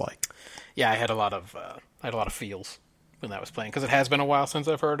this sounds like. yeah. I had a lot of feels when that was playing because it has been a while since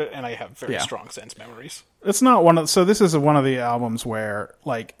I've heard it, and I have very Yeah. strong sense memories. It's not one of so this is one of the albums where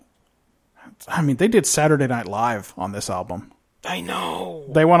like, I mean, they did Saturday Night Live on this album. I know.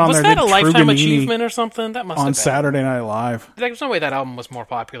 They went on was there, that did a lifetime Truganini achievement or something? That must on have been. Saturday Night Live. There's no way that album was more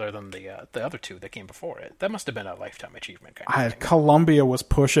popular than the other two that came before it. That must have been a lifetime achievement kind of thing. Columbia was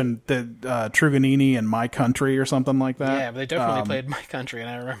pushing the Truganini and My Country or something like that. Yeah, but they definitely played My Country, and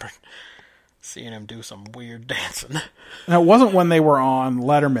I remember seeing him do some weird dancing. And it wasn't when they were on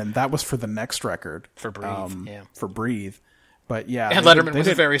Letterman. That was for the next record. For Breathe, yeah. For Breathe. But yeah. And they Letterman was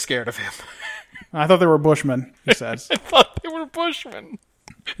did- very scared of him. I thought they were Bushmen, he says. I thought they were Bushmen.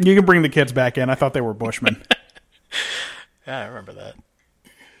 You can bring the kids back in. I thought they were Bushmen. Yeah, I remember that.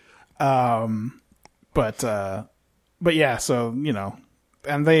 But yeah, so, you know,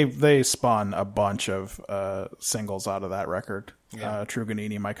 and they spun a bunch of singles out of that record. Yeah.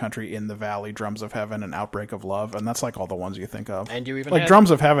 Truganini, My Country, In the Valley, Drums of Heaven, and Outbreak of Love, and that's like all the ones you think of. And you even like had- Drums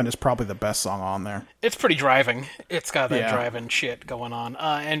of Heaven is probably the best song on there. It's pretty driving. It's got that Yeah. driving shit going on.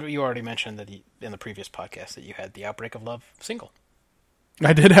 And you already mentioned that in the previous podcast that you had the Outbreak of Love single.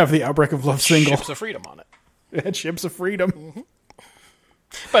 I did have the Outbreak of Love single. Ships of Freedom on it. It had Ships of Freedom.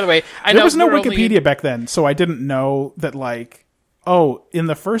 By the way, I There know was no we're only- Wikipedia back then, so I didn't know that, like, oh, in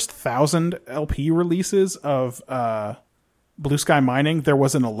the first 1,000 LP releases of Blue Sky Mining, there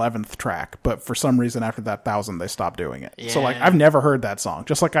was an 11th track, but for some reason after that 1,000, they stopped doing it. So, like, Yeah. I've never heard that song.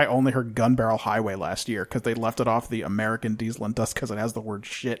 Just like I only heard Gun Barrel Highway last year because they left it off the American Diesel and Dust because it has the word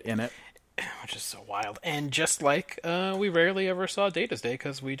shit in it. which is so wild. And just like we rarely ever saw Data's Day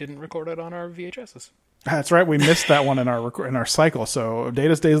because we didn't record it on our VHSs. That's right. We missed that one in our cycle. So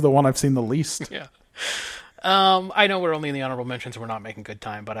Data's Day is the one I've seen the least. Yeah. I know we're only in the honorable mentions. We're not making good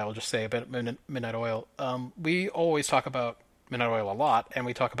time, but I will just say about Midnight Oil. We always talk about Midnight Oil a lot, and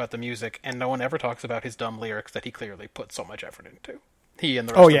we talk about the music, and no one ever talks about his dumb lyrics that he clearly put so much effort into. He and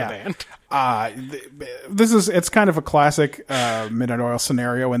the rest of the band. It's kind of a classic Midnight Oil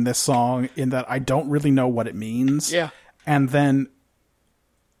scenario in this song in that I don't really know what it means. Yeah. And then,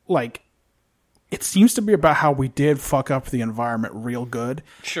 like, it seems to be about how we did fuck up the environment real good.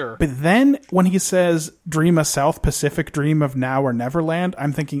 Sure. But then when he says, dream a South Pacific dream of now or Neverland,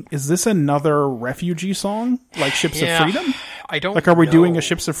 I'm thinking, is this another refugee song? Like Ships Yeah. of Freedom? I don't Like, are we doing know. a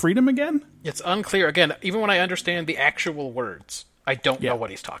Ships of Freedom again? It's unclear. Again, even when I understand the actual words, I don't Yeah. know what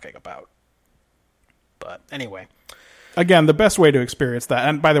he's talking about. But anyway. Again, the best way to experience that,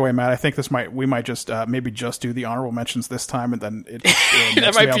 and by the way, Matt, I think we might just maybe just do the honorable mentions this time, and then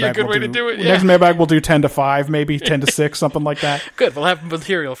That might be a good way to do it, yeah. Next mailbag we'll do 10 to 5, maybe 10 to 6, something like that. Good, we'll have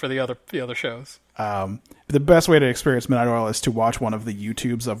material for the other shows. The best way to experience Midnight Oil is to watch one of the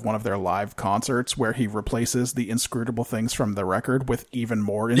YouTubes of one of their live concerts where he replaces the inscrutable things from the record with even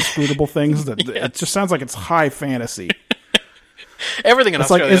more inscrutable things. That It just sounds like it's high fantasy. Everything in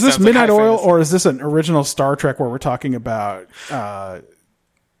It's like, Australia is this sounds like Midnight high Oil fantasy. or is this an original Star Trek where we're talking about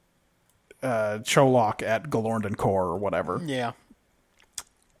Cholok at Galorndon Core or whatever? Yeah.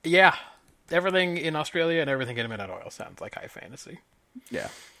 Yeah. Everything in Australia and everything in Midnight Oil sounds like high fantasy. Yeah.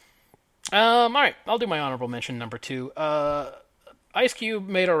 All right, I'll do my honorable mention number 2. Ice Cube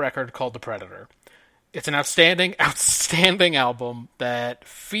made a record called The Predator. It's an outstanding album that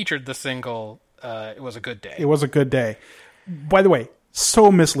featured the single It Was a Good Day. It was a good day. By the way,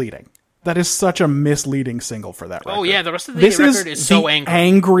 so misleading. That is such a misleading single for that record. Oh, yeah, the rest of the This record is is so the angry.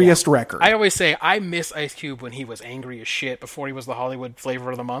 angriest record. I always say I miss Ice Cube when he was angry as shit before he was the Hollywood Flavor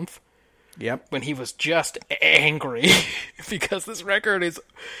of the Month. Yep. When he was just angry. Because this record it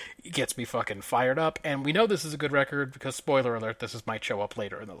gets me fucking fired up. And we know this is a good record because, spoiler alert, this might show up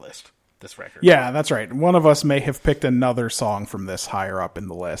later in the list. This record. Yeah, that's right. One of us may have picked another song from this higher up in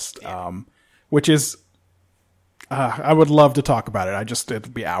the list, which is... I would love to talk about it.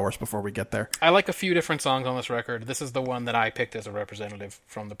 It'll be hours before we get there. I like a few different songs on this record. This is the one that I picked as a representative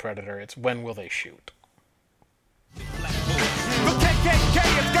from The Predator. It's When Will They Shoot? The KKK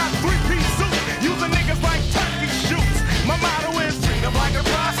has got 3-piece suits, using niggas like turkey shoots. My motto is treat 'em like a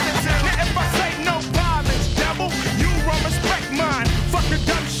prostitute. Now if I say no violence, devil, you run respect mine. Fuck your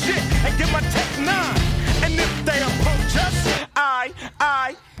dumb shit and get my tech 9. And if they approach us, I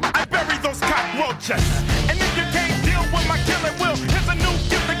bury those cockroaches. And if you can't deal with my killing will, here's a new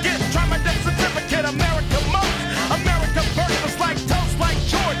gift to get. Try my death certificate, America most. America first, it's like toast, like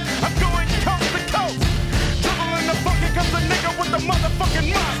Jordan. I'm going coast to coast. Dribbling the bucket comes a nigga with the motherfucking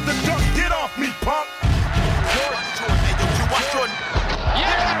monster dunk. Get off me, punk. Jordan, hey, yo, you watch Jordan.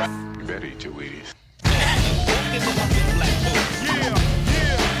 You better eat your Wheaties.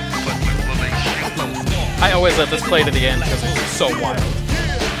 I always let this play to the end because it's so wild.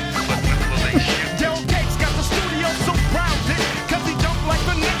 Del Gates got the studio so grounded, cause he don't like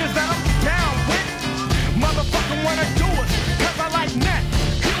the niggas that I'm down with. Motherfucker wanna do it, cause I like Nat,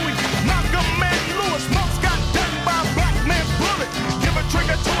 Huey, Malcolm, and Lewis. Most got done by a black man's bullet. Give a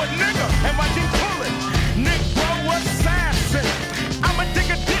trigger to a nigga and watch him pull it. Nick bro assassin. I'ma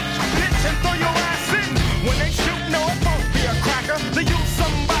dig a ditch, bitch, and throw your ass in. When they shoot, no, it won't be a cracker. They use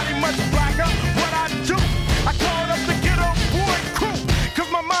somebody much blacker. What I do, I called up the ghetto boy crew, cause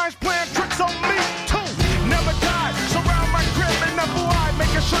my mind's playing tricks on me too. Never die, surround my crib in the boy,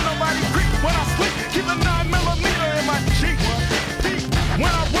 making sure nobody creep when I sleep. Keep a 9mm in my Jeep. Peep, when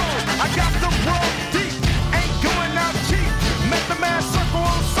I roll, I got the roll deep. Ain't going out cheap. Met the man circle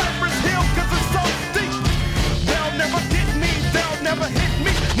on Cypress Hill, cause it's so steep. They'll never get me, they'll never hit me.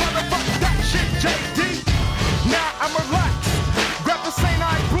 Motherfuck that shit, JD. Now I'm relaxed. Grab the St.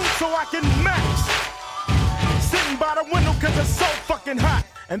 I brew so I can max. Sitting by the window cause it's so fucking hot.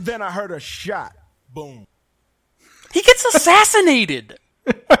 And then I heard a shot. Boom. He gets assassinated!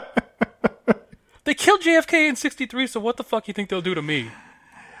 They killed JFK in 63, so what the fuck you think they'll do to me?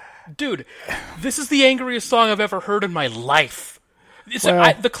 Dude, this is the angriest song I've ever heard in my life.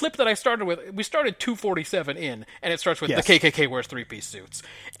 The clip that I started with, we started 247 in, and it starts with Yes. the KKK wears three-piece suits.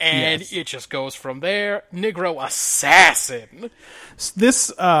 And Yes. it just goes from there. Negro assassin.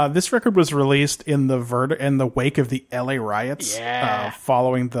 This record was released in the wake of the LA riots, Yeah.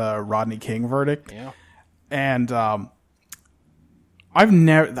 following the Rodney King verdict. Yeah. And I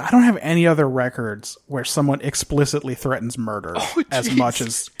don't have any other records where someone explicitly threatens murder as jeez. much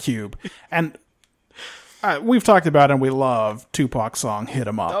as Cube. And we've talked about, and we love Tupac's song "Hit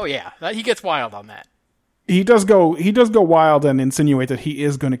 'Em Up." Oh, yeah. He gets wild on that. He does go wild and insinuate that he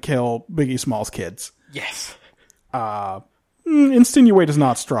is going to kill Biggie Smalls' kids. Yes. Insinuate is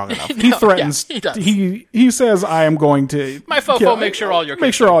not strong enough. He threatens. yeah, he does. He says, "I am going to My fofo, make sure all your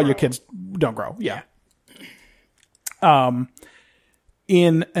kids don't grow." your kids don't grow." Yeah.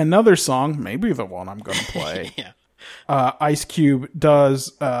 In another song, maybe the one I'm going to play, Yeah. Ice Cube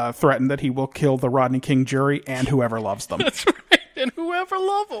does threaten that he will kill the Rodney King jury and whoever loves them. That's right. And whoever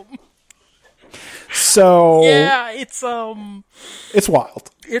love him. So Yeah, it's wild.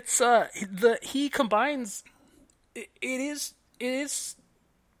 he combines it is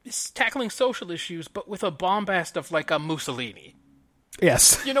it's tackling social issues, but with a bombast of like a Mussolini.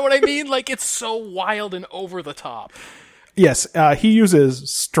 Yes, You know what I mean? Like, it's so wild and over the top. yes. He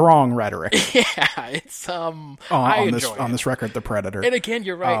uses strong rhetoric Yeah, it's I on enjoy it. this record, The Predator. And again,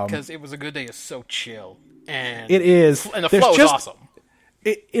 you're right, because It Was a Good Day is so chill, and It is, and the There's flow is just- awesome.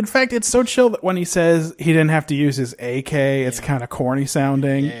 In fact, it's so chill that when he says he didn't have to use his AK, it's kind of corny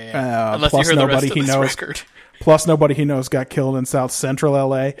sounding. Unless Plus, you heard the rest nobody of he this knows. record. Plus, nobody he knows got killed in South Central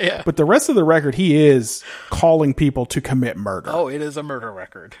LA. Yeah. But the rest of the record, he is calling people to commit murder. Oh, it is a murder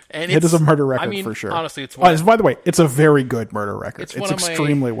record, and It is a murder record I mean, for sure. Honestly, it's By the way, it's a very good murder record. It's It's, one of my-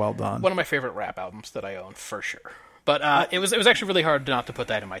 extremely well done. one of my favorite rap albums that I own for sure. But it was actually really hard not to put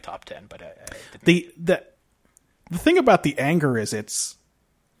that in my top 10. But I didn't. The thing about the anger is it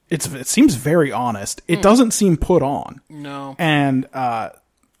seems very honest. It doesn't seem put on. No. And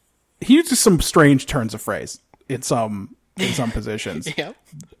he uses some strange turns of phrase in some positions. Yeah.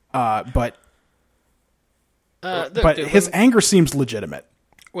 But Dude, his anger seems legitimate.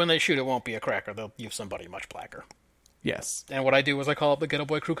 when they shoot, it won't be a cracker. They'll use somebody much blacker. Yes. And what I do is I call up the Ghetto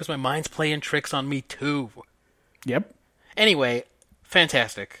Boy crew because my mind's playing tricks on me too. Yep. Anyway,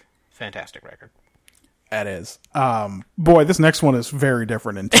 fantastic record. That is. Boy, this next one is very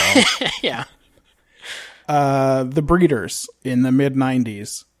different in tone. Yeah. The Breeders in the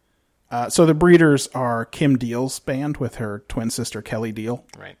mid-90s. So the Breeders are Kim Deal's band with her twin sister Kelly Deal.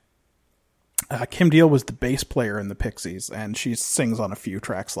 Right. Kim Deal was the bass player in the Pixies, and she sings on a few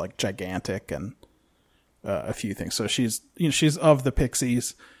tracks like Gigantic and a few things. So she's of the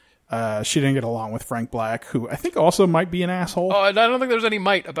Pixies. She didn't get along with Frank Black, who I think also might be an asshole. Oh, and I don't think there's any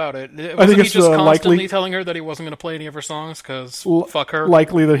might about it. think Wasn't he it's, just constantly likely- telling her that he wasn't going to play any of her songs because fuck her?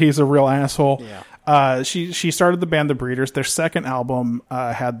 Likely that he's a real asshole. Yeah. She started the band The Breeders. Their second album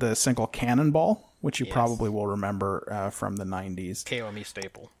had the single Cannonball, which you probably will remember from the 90s. KOME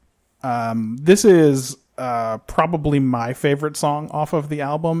staple. This is probably my favorite song off of the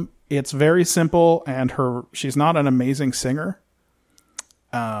album. It's very simple, and she's not an amazing singer.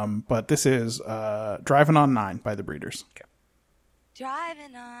 But this is Driving on 9 by The Breeders. Okay.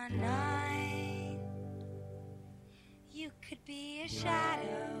 Driving on 9, you could be a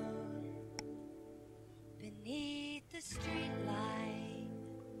shadow beneath the streetlight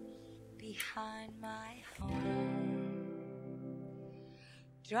behind my home.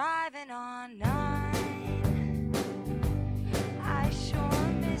 Driving on 9, I sure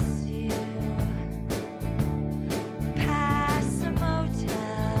miss you. Past the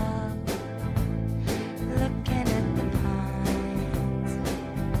motel, looking at the pines.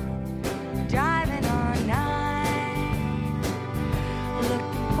 Driving on 9,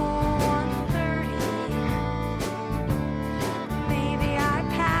 looking for 130. Maybe I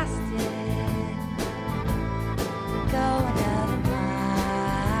passed it. Go another mile.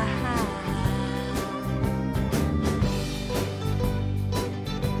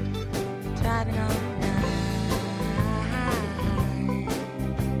 Driving on 9.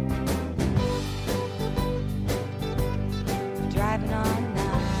 Driving on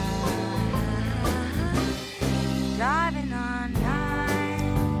 9. Driving on 9.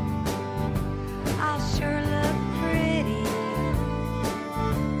 I'll sure look pretty.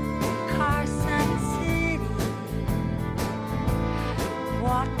 Carson City.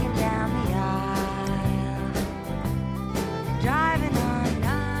 Walking down the aisle. Driving on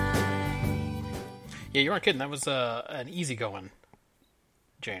 9. Yeah, you weren't kidding. That was an easygoing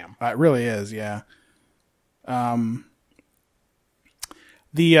jam. It really is, yeah.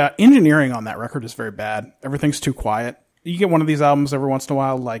 The engineering on that record is very bad. Everything's too quiet. You get one of these albums every once in a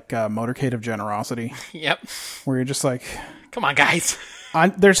while, like Motorcade of Generosity, Yep. where you're just like, Come on, guys. I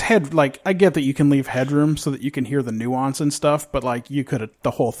get that you can leave headroom so that you can hear the nuance and stuff, but like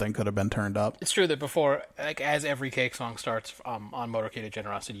the whole thing could have been turned up. It's true that before, like, as every Cake song starts on Motorcade of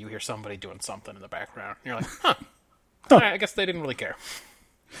Generosity, you hear somebody doing something in the background. And you're like, huh. All right, I guess they didn't really care.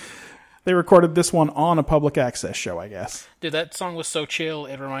 They recorded this one on a public access show, I guess. Dude, that song was so chill,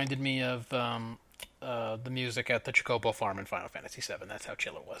 it reminded me of the music at the Chocobo Farm in Final Fantasy VII. That's how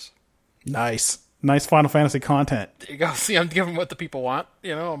chill it was. Nice Final Fantasy content. There you go. See, I'm giving what the people want.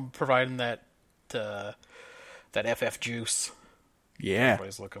 You know, I'm providing that FF juice Yeah,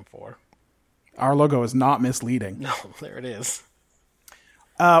 everybody's looking for. our logo is not misleading. No, there it is.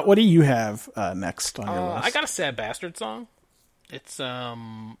 What do you have next on your list? I got a Sad Bastard song. It's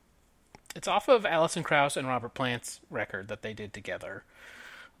off of Alison Krauss and Robert Plant's record that they did together.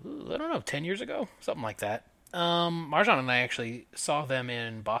 I don't know, 10 years ago? Something like that. Marjan and I actually saw them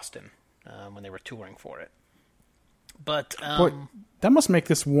in Boston when they were touring for it. But, Boy, that must make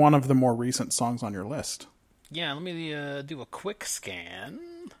this one of the more recent songs on your list. yeah, let me do a quick scan.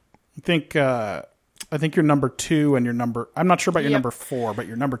 I think your number 2 and I'm not sure about your Yep. number 4, but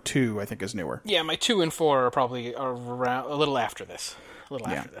your number 2 I think is newer. Yeah, my 2 and 4 are probably around a little after this.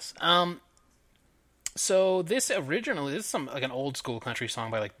 So this is like an old school country song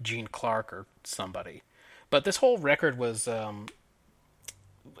by like Gene Clark or somebody, but this whole record was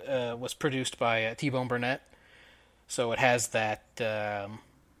produced by T-Bone Burnett. So it has that.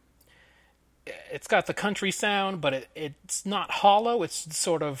 It's got the country sound, but it's not hollow. It's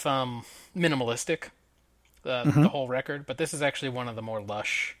sort of minimalistic. The whole record, but this is actually one of the more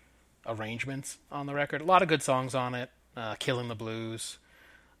lush arrangements on the record. A lot of good songs on it. Killing the Blues.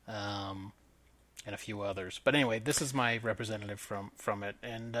 And a few others. But anyway, this is my representative from it,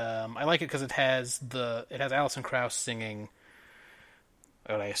 and I like it because it has Alison Krauss singing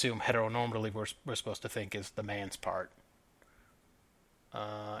what I assume heteronormatively we're supposed to think is the man's part,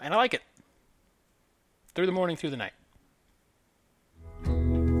 and I like it. Through the morning, through the night.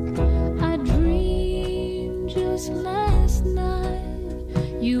 I dreamed just last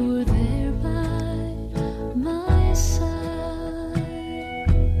night you were there by my side.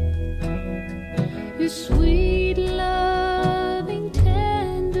 Your sweet loving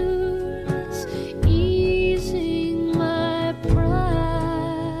tenderness easing my pride.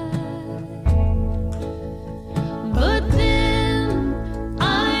 But then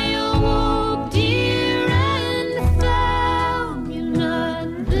I awoke, dear, and found you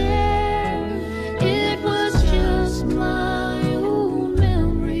not there. It was just my own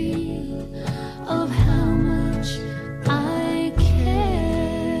memory of how much I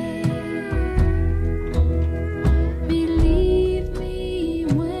care. Believe me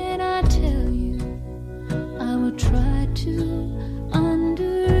when I tell you I will try to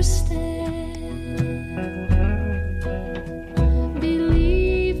understand.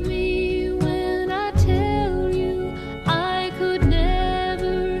 Believe me when I tell you I could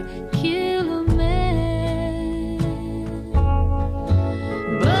never kill a man.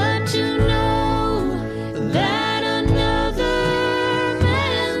 But to know that another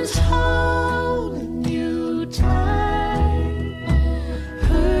man's holding you tight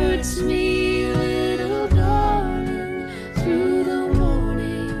hurts me, little darling, through the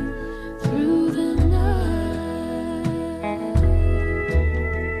morning, through the night.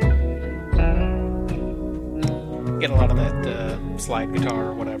 Get a lot of that slide guitar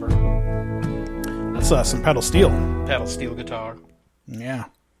or whatever, That's some pedal steel. pedal steel guitar. Yeah,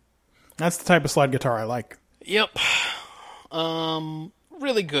 that's the type of slide guitar I like. Yep.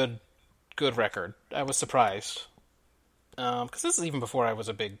 Really good record. I was surprised. Because this is even before I was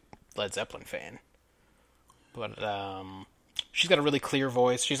a big Led Zeppelin fan. But, she's got a really clear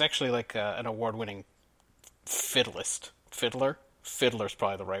voice. She's actually like an award-winning fiddlist. Fiddler? Fiddler's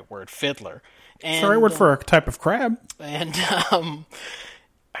probably the right word. Fiddler. And, It's the right word for a type of crab. And, I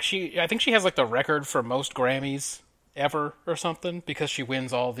think she has like the record for most Grammys ever or something, because she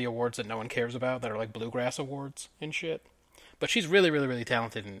wins all the awards that no one cares about that are like bluegrass awards and shit. But she's really, really, really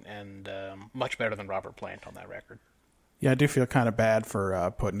talented and much better than Robert Plant on that record. Yeah, I do feel kind of bad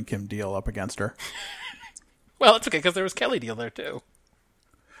for putting Kim Deal up against her. Well, it's okay because there was Kelly Deal there too.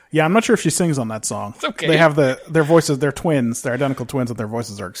 Yeah, I'm not sure if she sings on that song. It's okay. They have their voices, they're twins, they're identical twins, but their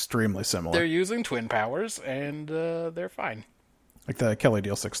voices are extremely similar. They're using twin powers and they're fine. Like the Kelly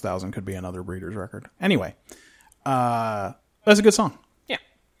Deal 6000 could be another Breeders record. Anyway, that's a good song. Yeah.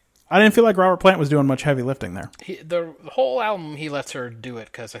 I didn't feel like Robert Plant was doing much heavy lifting there. The whole album, he lets her do it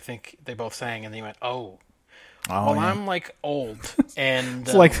because I think they both sang and they went, oh, well, yeah. I'm like old. And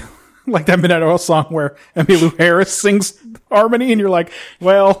It's like Like that Midnight Oil song where Emmylou Harris sings harmony, and you're like,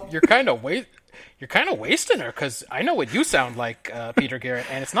 well, You're kind of wasting her, because I know what you sound like, Peter Garrett,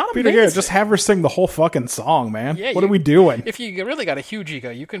 and it's not Peter amazing. Garrett, just have her sing the whole fucking song, man. Yeah, what are we doing? If you really got a huge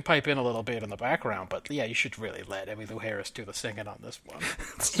ego, you can pipe in a little bit in the background, but yeah, you should really let Emmylou Harris do the singing on this one.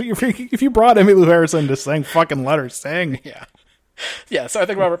 So if you brought Emmylou Harris in to sing, fucking let her sing. Yeah. Yeah, so I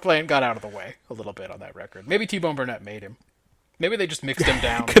think Robert Plant got out of the way a little bit on that record. Maybe T-Bone Burnett made him. Maybe they just mixed him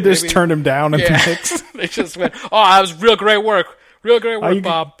down. Could they just Maybe- turn him down and Yeah. mix? They just went, oh, that was real great work. Real great work, you-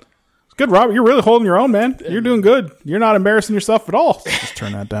 Bob. Good, Robert. You're really holding your own, man. You're doing good. You're not embarrassing yourself at all. Just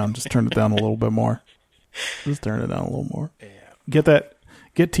turn that down. Just turn it down a little bit more. Just turn it down a little more. Yeah.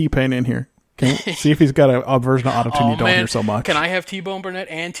 Get T-Pain in here. See if he's got a version of Autotune you don't hear so much. Can I have T-Bone Burnett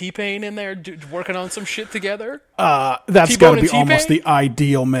and T-Pain in there working on some shit together? That's T-Bone got to and be almost T-Pain? the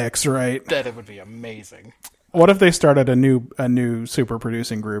ideal mix, right? That would be amazing. What if they started a new super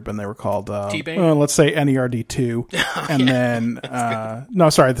producing group and they were called T-Bane? let's say NERD2, and then no,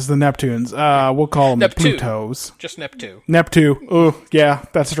 sorry, this is the Neptunes. We'll call them the Neptune. Plutos. Just Neptune. Neptune. Oh, yeah,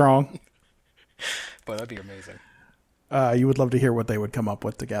 that's strong. But that'd be amazing. You would love to hear what they would come up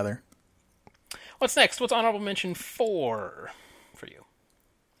with together. What's next? What's honorable mention 4 for you?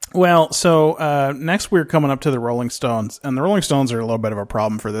 Well, so next we're coming up to the Rolling Stones, and the Rolling Stones are a little bit of a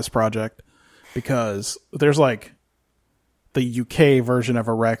problem for this project because there's like the UK version of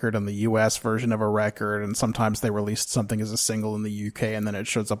a record and the US version of a record, and sometimes they released something as a single in the UK and then it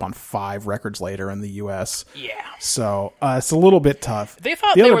shows up on 5 records later in the US. Yeah. So it's a little bit tough. They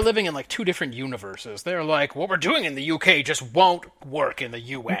thought The they other- were living in like 2 different universes. They're like, what we're doing in the UK just won't work in the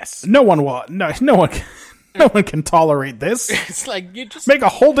US. No one will. No one. No one can tolerate this. It's like you just Make a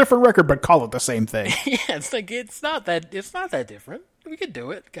whole different record, but call it the same thing. yeah. It's like it's not that different. We could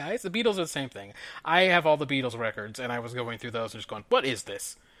do it, guys. The Beatles are the same thing. I have all the Beatles records, and I was going through those and just going, "What is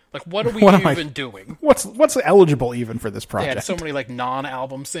this? Like, what are we What am I- even doing?" What's eligible even for this They project? had so many like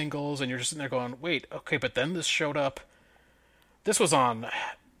non-album singles, and you're just sitting there going, "Wait, okay, but then this showed up. This was on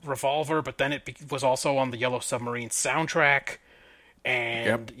Revolver, but then it was also on the Yellow Submarine soundtrack,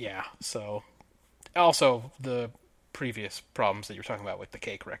 and yeah, so also the previous problems that you're talking about with the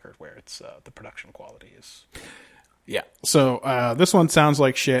Cake record, where it's the production quality is." Yeah. So this one sounds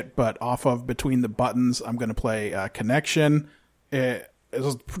like shit, but off of Between the Buttons, I'm going to play Connection. It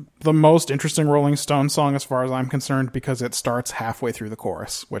is the most interesting Rolling Stone song as far as I'm concerned because it starts halfway through the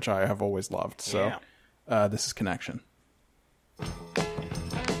chorus, which I have always loved. So this is Connection.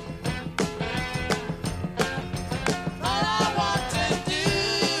 All I want to do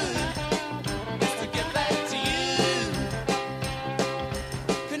is to get back to you.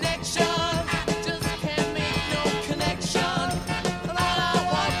 Connection, I just can't make no connection. And all I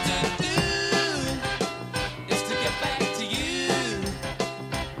want to do is to get back to you.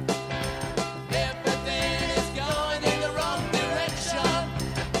 Everything is going in the wrong direction.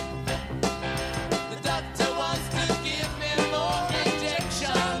 The doctor wants to give me more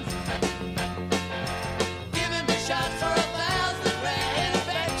injections. Giving me shots for 1,000 rare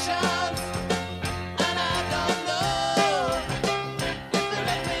infections. And I don't know if they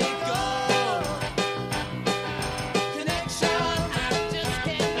let me go. Connection, I just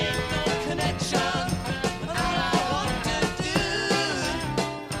can't make no connection. And all I want to do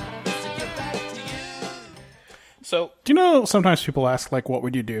is to get back to you. So Do you know sometimes people ask, like, what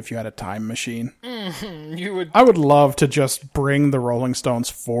would you do if you had a time machine? you would I would love to just bring the Rolling Stones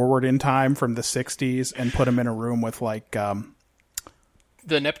forward in time from the 60s and put them in a room with, like, the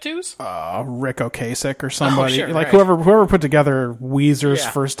Neptunes? Rick Ocasek or somebody. sure, like, right. whoever put together Weezer's Yeah.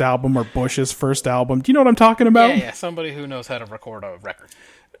 first album or Bush's first album. Do you know what I'm talking about? Yeah, somebody who knows how to record a record.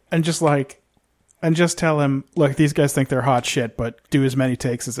 And just tell him, look, these guys think they're hot shit, but do as many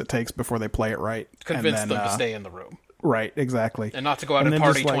takes as it takes before they play it right. Convince and then, them to stay in the room. Right, exactly. And not to go out And and then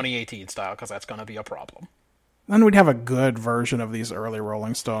party just, like- 2018 style, because that's going to be a problem. Then we'd have a good version of these early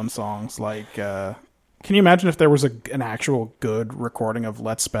Rolling Stone songs. Like, can you imagine if there was an actual good recording of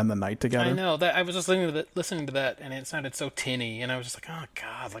 "Let's Spend the Night Together"? I know that I was just listening to that, and it sounded so tinny, and I was just like, "Oh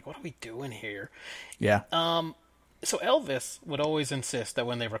God, like what are we doing here?" Yeah, So Elvis would always insist that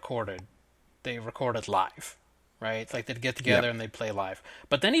when they recorded live, right? Like they'd get together Yep. and they'd play live,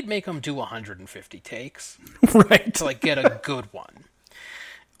 but then he'd make them do 150 takes right. to like get a good one.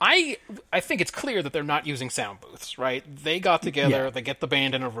 I think it's clear that they're not using sound booths, right? They got together, Yeah. they get the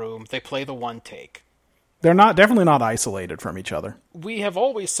band in a room, they play the one take. They're definitely not isolated from each other. We have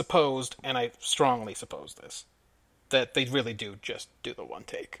always supposed, and I strongly suppose this, that they really do just do the one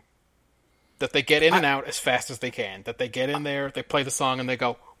take. That they get in and out as fast as they can. That they get in there, they play the song, and they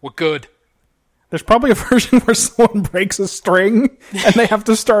go, "We're good." There's probably a version where someone breaks a string and they have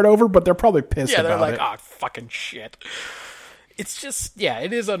to start over, but they're probably pissed Yeah, they're about like, it. oh, fucking shit. It's just, yeah,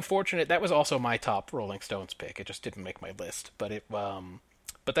 it is unfortunate. That was also my top Rolling Stones pick. It just didn't make my list, but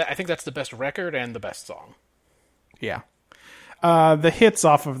I think that's the best record and the best song. Yeah. The hits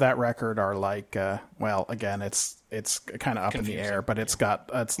off of that record are like, well, again, it's kind of up in the air, but it's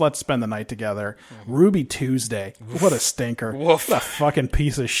Let's Spend the Night Together. Ruby Tuesday. What a stinker. Woof. What a fucking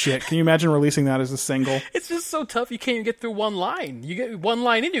piece of shit. Can you imagine releasing that as a single? It's just so tough. You can't even get through one line. You get one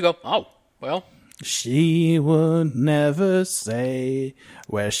line in, you go, oh, well. She would never say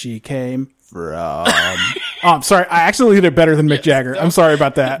where she came from. Oh, I'm sorry. I actually did it better than Mick Jagger. I'm sorry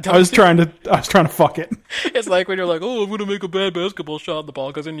about that. I was trying to fuck it. It's like when you're like, oh, I'm going to make a bad basketball shot in the ball,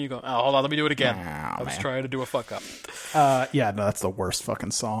 because then you go, oh, hold on, let me do it again. I was trying to do a fuck up. Yeah, no, that's the worst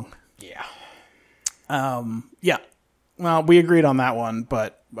fucking song. Yeah. Yeah. Well, we agreed on that one,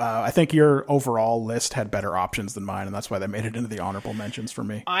 but I think your overall list had better options than mine, and that's why they made it into the honorable mentions for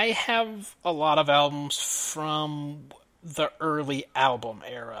me. I have a lot of albums from the early album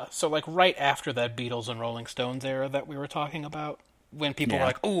era. So, like, right after that Beatles and Rolling Stones era that we were talking about, when people were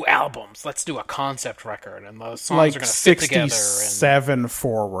like, ooh, albums, let's do a concept record, and those songs Like are going to fit together. 67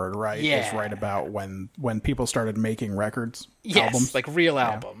 forward, right? Yeah. Is right about when people started making records, Yes, albums. like real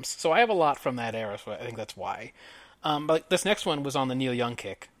albums. So I have a lot from that era, so I think that's why. But this next one was on the Neil Young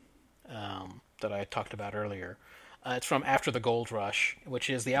kick that I talked about earlier. It's from After the Gold Rush, which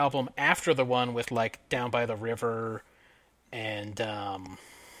is the album after the one with, like, Down by the River, and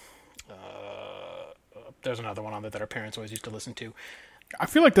there's another one on there that our parents always used to listen to. I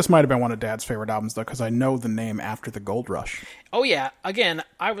feel like this might have been one of Dad's favorite albums, though, because I know the name After the Gold Rush. Oh, yeah. Again,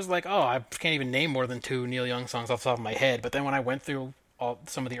 I was like, oh, I can't even name more than 2 Neil Young songs off the top of my head. But then when I went through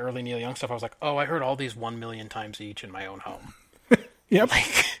some of the early Neil Young stuff, I was like, oh, I heard all these 1 million times each in my own home. Yep.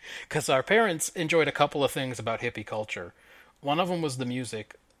 Because our parents enjoyed a couple of things about hippie culture. One of them was the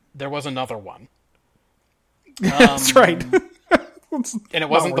music. There was another one. That's right. And it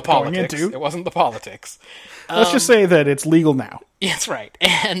wasn't the politics. It wasn't the politics. Let's just say that it's legal now. That's right.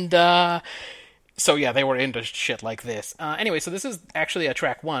 And so, yeah, they were into shit like this. Anyway, so this is actually a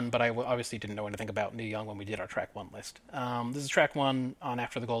track 1, but I obviously didn't know anything about Neil Young when we did our track 1 list. This is track 1 on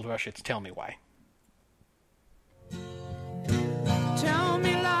After the Gold Rush. It's Tell Me Why. Tell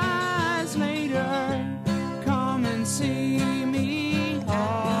me lies later, come and see me,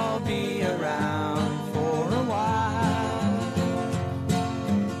 I'll be around for a while.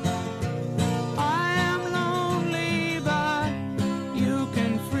 I am lonely, but you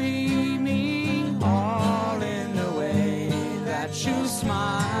can free me, all in the way that you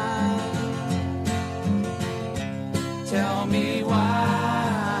smile. Tell me why.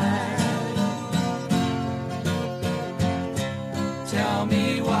 Tell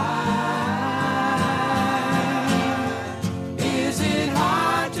me why. Is it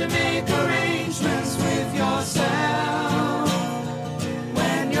hard to make arrangements with yourself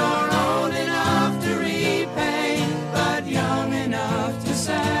when you're old enough to repay but young enough to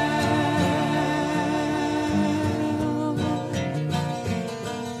sell?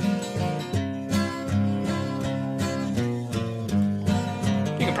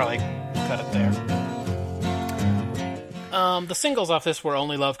 You can probably cut it there. The singles off this were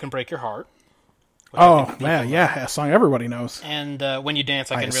Only Love Can Break Your Heart. Oh, man, yeah, a song everybody knows. And When You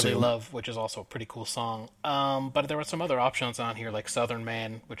Dance, I Can Really assume. Love, which is also a pretty cool song. But there were some other options on here, like Southern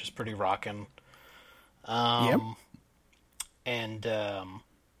Man, which is pretty rockin'. Yep. And Don't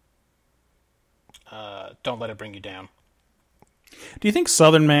Let It Bring You Down. Do you think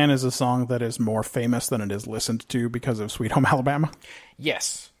Southern Man is a song that is more famous than it is listened to because of Sweet Home Alabama?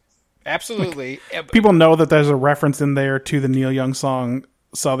 Yes. Absolutely. People know that there's a reference in there to the Neil Young song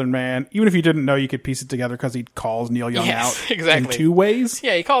Southern Man. Even if you didn't know, you could piece it together because he calls Neil Young Yes, out exactly. in 2 ways.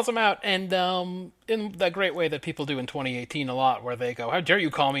 Yeah, he calls him out, and in that great way that people do in 2018 a lot, where they go, how dare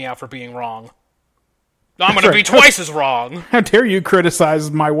you call me out for being wrong? I'm going to be twice as wrong. How dare you criticize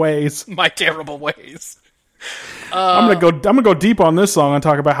my ways? My terrible ways. I'm gonna go deep on this song and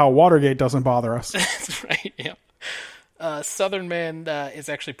talk about how Watergate doesn't bother us. That's right, yeah. Southern Man is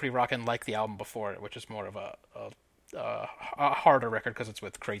actually pretty rockin' like the album before it, which is more of a harder record because it's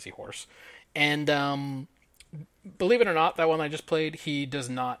with Crazy Horse. And believe it or not, that one I just played, he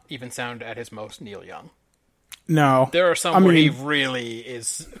does not even sound at his most Neil Young. No. There are some where he really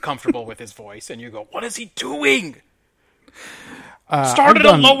is comfortable with his voice, and you go, what is he doing? Start at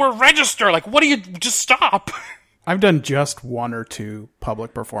a lower register. Like, what do you... Just stop. I've done just 1 or 2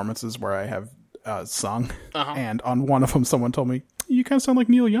 public performances where I have sung, and on one of them someone told me, you kind of sound like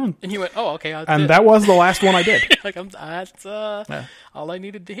Neil Young. And you went, oh, okay. And that was the last one I did. like, that's all I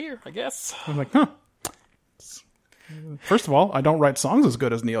needed to hear, I guess. I was like, huh. First of all, I don't write songs as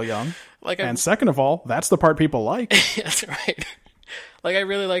good as Neil Young. And second of all, that's the part people like. That's right. Like, I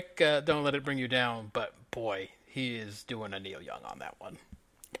really like Don't Let It Bring You Down, but boy, he is doing a Neil Young on that one.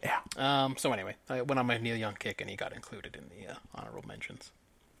 Yeah. So anyway, I went on my Neil Young kick, and he got included in the honorable mentions.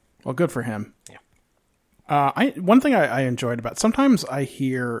 Well, good for him. Yeah. One thing I enjoyed about, sometimes I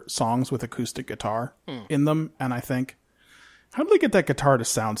hear songs with acoustic guitar in them, and I think, how did they get that guitar to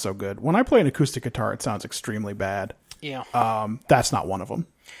sound so good? When I play an acoustic guitar, it sounds extremely bad. Yeah. That's not one of them.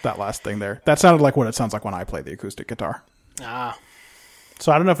 That last thing there. That sounded like what it sounds like when I play the acoustic guitar. Ah.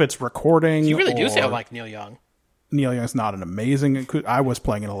 So I don't know if it's recording. You really do sound like Neil Young. Neil Young's not an amazing I was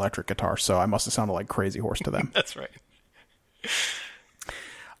playing an electric guitar, so I must have sounded like Crazy Horse to them. That's right.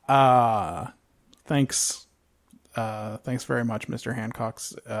 Thanks. Thanks very much, Mr.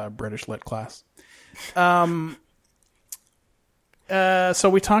 Hancock's British Lit class. So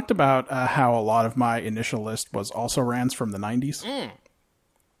we talked about how a lot of my initial list was also rans from the 90s.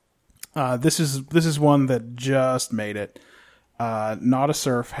 This is one that just made it. Not a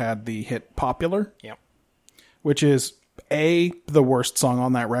Surf had the hit Popular. Yep. Which is A, the worst song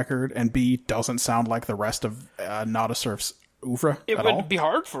on that record, and B, doesn't sound like the rest of Not a Surf's oeuvre It at would all. be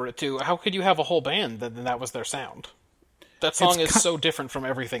hard for it to. How could you have a whole band that was their sound? That song is so different from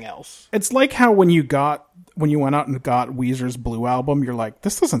everything else. It's like how when you went out and got Weezer's Blue album, you're like,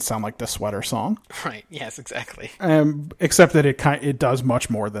 this doesn't sound like the Sweater song. Right. Yes, exactly. Except that it does much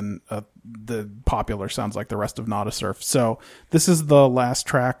more than the Popular sounds like the rest of Not a Surf. So this is the last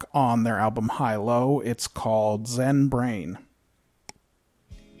track on their album High Low. It's called Zen Brain.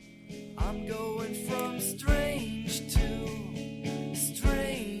 I'm going from strange to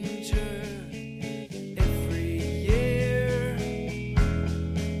stranger every year.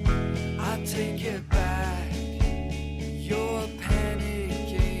 I take it back. You're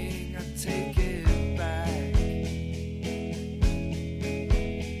panicking. I take it back.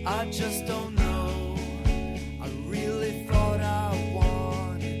 I just don't know. I really thought I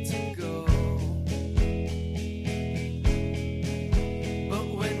wanted to go. But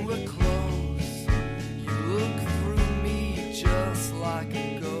when we're close, you look through me just like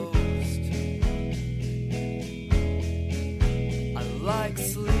a ghost. I like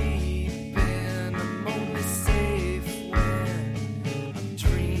sleeping, I'm only safe when I'm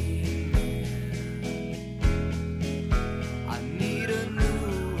dreaming. I need a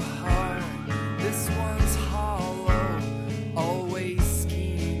new heart, this one's hollow, always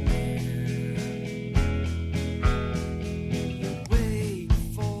scheming. Wait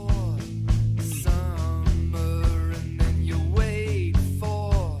for summer and then you wait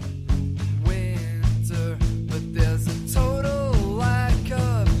for winter, but there's a total lack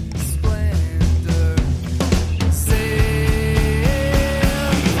of splendor. Sand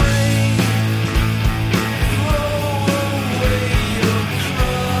rain, throw away your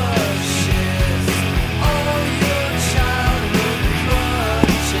crushes, all your childhood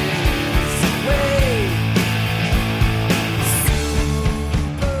grudges away.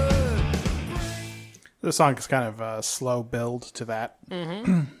 The song is kind of a slow build to that.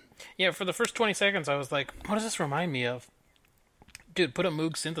 Yeah, for the first 20 seconds, I was like, what does this remind me of? Dude, put a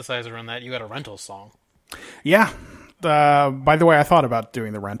Moog synthesizer on that, you got a Rentals song. Yeah. By the way, I thought about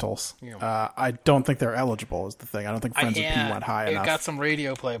doing the Rentals. Yeah. I don't think they're eligible is the thing. I don't think Friends of P went high it enough. got some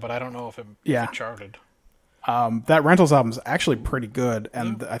radio play, but I don't know if it charted. That Rentals album is actually pretty good,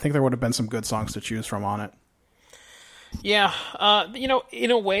 and I think there would have been some good songs to choose from on it. Yeah,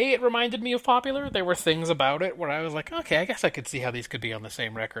 in a way, it reminded me of Popular. There were things about it where I was like, okay, I guess I could see how these could be on the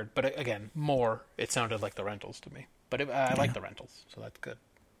same record. But again, it sounded like the Rentals to me. But I like the Rentals, so that's good.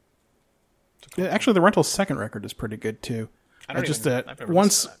 Actually, the Rentals' second record is pretty good too. I don't Just even- that I've never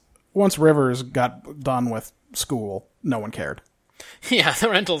once listened once Rivers got done with school, no one cared. Yeah, the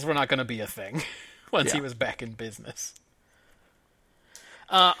Rentals were not going to be a thing once he Yeah. was back in business.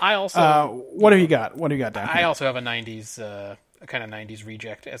 I also What have you got? What do you got down I here? also have a 90s, a kind of 90s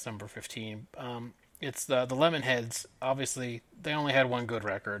reject as number 15. It's the Lemonheads. Obviously, they only had one good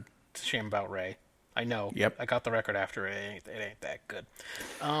record. It's a shame about Ray. I know. Yep. I got the record after it. It ain't that good.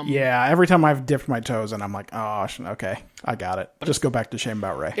 Yeah, every time I've dipped my toes and I'm like, oh, okay, I got it. Just go back to Shame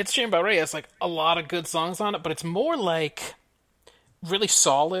About Ray. It's a shame about Ray. It's like a lot of good songs on it, but it's more like really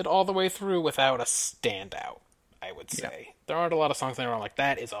solid all the way through without a standout, I would say. There aren't a lot of songs that are like,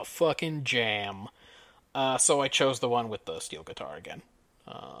 that is a fucking jam. So I chose the one with the steel guitar again.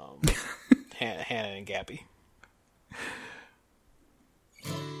 Hannah and Gabby.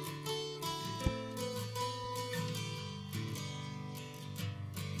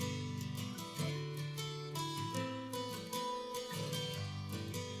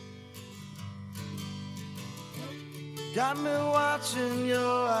 Got me watching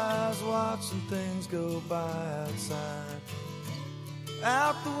your eyes, watching things go by outside.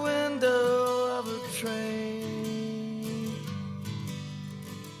 Out the window of a train.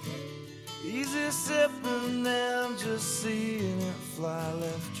 Easy sipping and just seeing it fly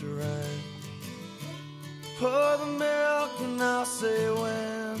left to right. Pour the milk and I'll say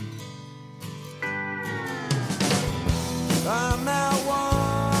when. I'm not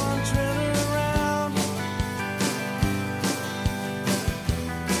wandering around.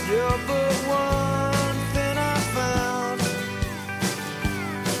 You're but one thing I found.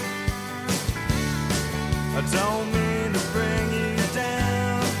 I don't mean to bring you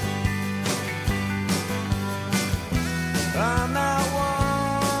down. I'm not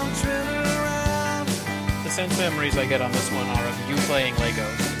wandering around. The sense memories I get on this one are of you playing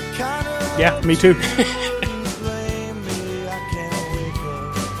Legos. Kind of Yeah, me too. blame me, I can't wake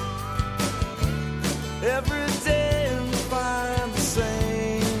up every day and find the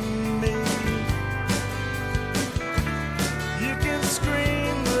same me. You can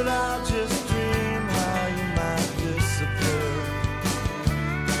scream, but I'll just dream how you might disappear.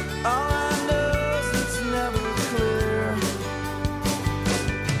 All I know is it's never clear.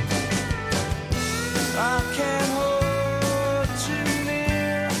 I can't hold you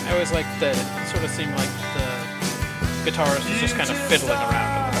near. I always liked that it sort of seemed like the guitarist was just kind of fiddling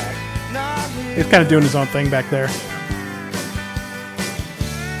around in the back. Not here. He's kind of doing his own thing back there. No,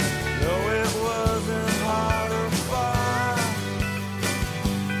 it wasn't hard or far.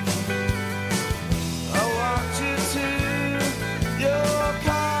 I walked you to your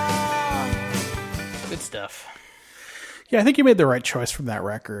car. Good stuff. Yeah, I think you made the right choice from that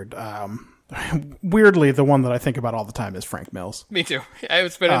record. Weirdly, the one that I think about all the time is Frank Mills. Me too.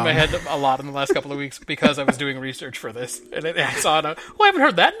 It's been in my head a lot in the last couple of weeks because I was doing research for this. And I saw it. I haven't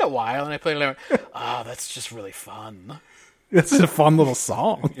heard that in a while. And I played it and I went, oh, that's just really fun. It's a fun little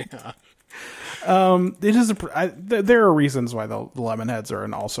song. Yeah. It is. There are reasons why the Lemonheads are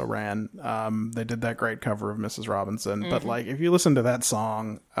an also ran. They did that great cover of Mrs. Robinson, but like if you listen to that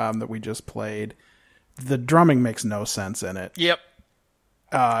song that we just played, the drumming makes no sense in it. Yep.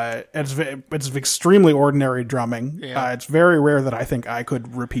 It's extremely ordinary drumming. Yeah. It's very rare that I think I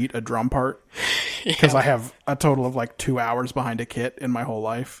could repeat a drum part because I have a total of like 2 hours behind a kit in my whole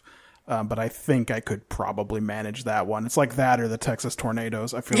life. But I think I could probably manage that one. It's like that or the Texas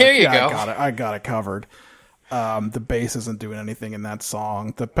Tornadoes. I feel There like you go. I got it covered. The bass isn't doing anything in that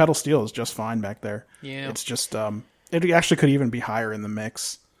song. The pedal steel is just fine back there. Yeah. It's just it actually could even be higher in the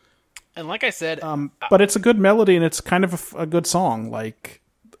mix. And like I said, But it's a good melody and it's kind of a good song. Like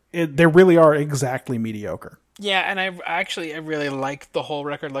they really are exactly mediocre. yeah, and I really like the whole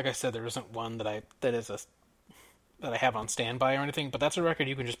record. Like I said, there isn't one that I have on standby or anything, but that's a record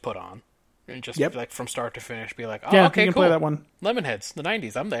you can just put on and just Yep. like from start to finish be like, oh, Yeah, okay, you can cool. play that one. Lemonheads, the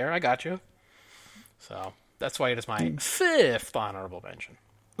 90s, I'm there, I got you. So that's why it is my fifth honorable mention.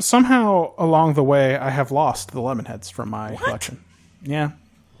 Somehow along the way, I have lost the Lemonheads from my collection. Yeah,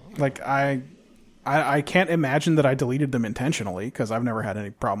 like I can't imagine that I deleted them intentionally because I've never had any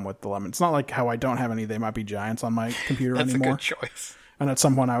problem with the Lemon. It's not like how I don't have any They Might Be Giants on my computer That's anymore. a good choice. And at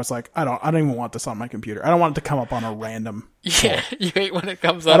some point, I was like, I don't even want this on my computer. I don't want it to come up on a random. Yeah, you hate when it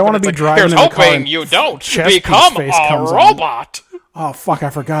comes up. I don't and wanna it's be like, driving here's in the car hoping and you don't chest piece become face a comes on. robot. Oh fuck!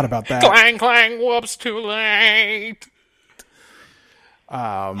 I forgot about that. Clang, clang, whoops, too late.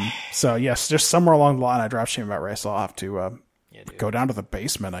 So yes, just somewhere along the line, I dropped Shame About Race. I'll have to Yeah, dude. go down to the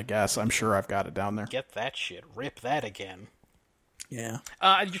basement. I guess I'm sure I've got it down there. Get that shit. Rip that again. Yeah.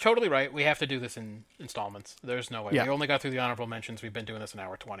 You're totally right. We have to do this in installments. There's no way. Yeah. We only got through the honorable mentions. We've been doing this an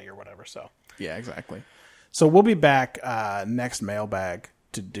hour 20 or whatever. So Yeah, exactly. So we'll be back next mailbag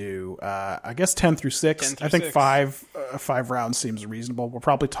to do, I guess 10 through 6. 10 through I think 6. five rounds seems reasonable. We'll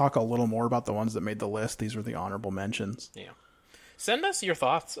probably talk a little more about the ones that made the list. These were the honorable mentions. yeah, send us your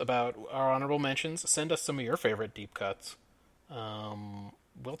thoughts about our honorable mentions. Send us some of your favorite deep cuts.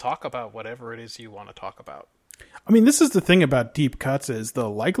 We'll talk about whatever it is you want to talk about. I mean, this is the thing about deep cuts is the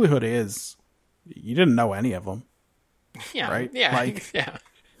likelihood is you didn't know any of them. Yeah, Right? Yeah, Like- yeah.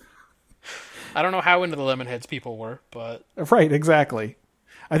 I don't know how into the Lemonheads people were, but Right, exactly.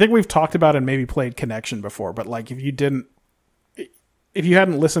 I think we've talked about and maybe played Connection before, but like if you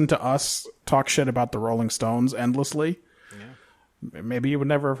hadn't listened to us talk shit about the Rolling Stones endlessly, maybe you would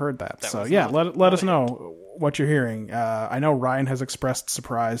never have heard that. So was yeah, not let a us know what you're hearing. I know Ryan has expressed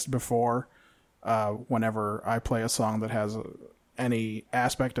surprise before whenever I play a song that has any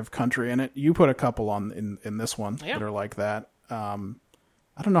aspect of country in it. You put a couple on in this one Yeah. that are like that.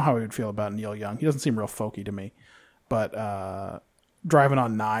 I don't know how he would feel about Neil Young. He doesn't seem real folky to me, but Driving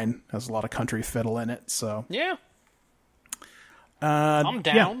on 9 has a lot of country fiddle in it. So yeah. I'm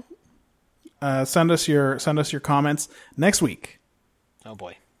down. Send us your comments next week. Oh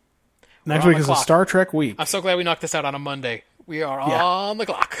boy. Next on week the is a clock. Star Trek week. I'm so glad we knocked this out on a Monday. We are Yeah. on the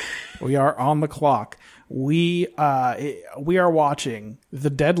clock. We are on the clock. We are watching The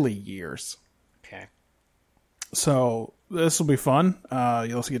Deadly Years. Okay. So this will be fun.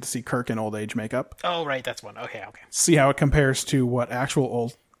 You'll also get to see Kirk in old age makeup. Oh, right. That's one. Okay. See how it compares to what actual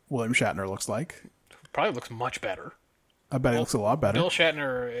old William Shatner looks like. Probably looks much better. I bet he looks a lot better. Bill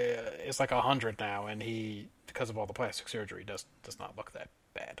Shatner is like 100 now, and he, because of all the plastic surgery, does not look that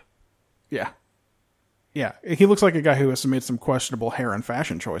bad. Yeah. Yeah, he looks like a guy who has made some questionable hair and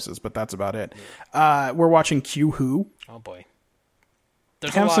fashion choices, but that's about it. We're watching Q Who. Oh, boy.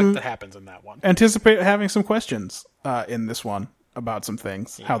 There's Have a lot some- that happens in that one. Anticipate having some questions in this one about some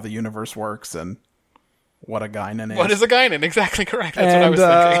things, how the universe works, and what a Guinan is. What is a Guinan? Exactly correct. That's what I was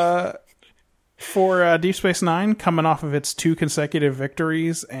thinking. For Deep Space Nine, coming off of its 2 consecutive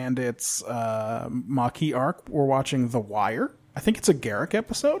victories and its Maquis arc, we're watching The Wire. I think it's a Garrick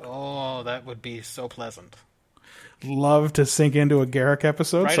episode. Oh, that would be so pleasant. Love to sink into a Garrick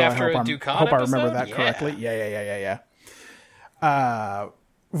episode, Right so after I a hope, Ducat hope I remember episode? that Yeah. correctly. Yeah.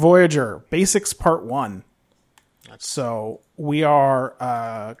 Voyager Basics Part 1. So we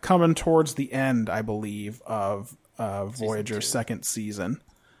are coming towards the end, I believe, of Voyager's second season.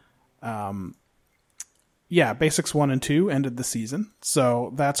 Yeah, Basics 1 and 2 ended the season,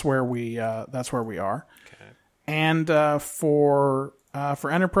 so that's where we are. Okay. And for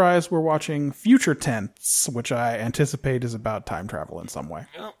Enterprise, we're watching Future Tense, which I anticipate is about time travel in some way.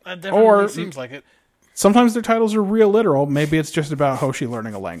 Well, that definitely seems like it. Sometimes their titles are real literal. Maybe it's just about Hoshi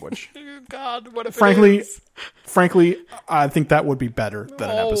learning a language. God, what if Frankly, it is? I think that would be better than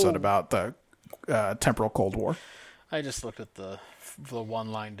an episode about the temporal Cold War. I just looked at the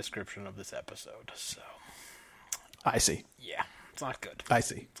one-line description of this episode, so I see. yeah, it's not good. I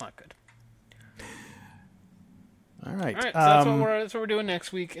see. It's not good. All right. All right, so that's what we're doing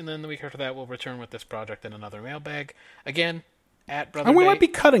next week, and then the week after that, we'll return with this project and another mailbag. Again, at Brother And we Day. might be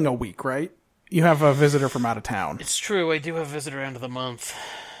cutting a week, right? You have a visitor from out of town. It's true. I do have a visitor end of the month.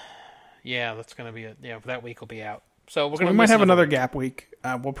 Yeah, that's going to be it. Yeah, that week will be out. So we're going to. We might have another gap week.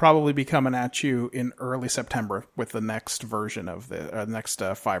 We'll probably be coming at you in early September with the next version of the next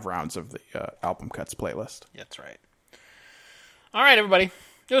 5 rounds of the album cuts playlist. That's right. All right, everybody.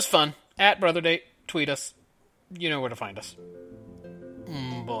 It was fun. At Brother Date, tweet us. You know where to find us.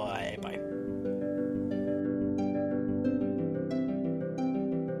 Bye.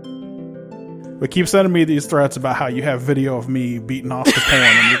 But keep sending me these threats about how you have video of me beating off to porn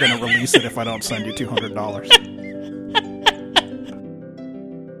and you're going to release it if I don't send you $200.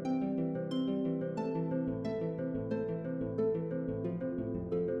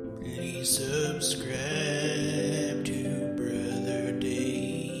 Please subscribe.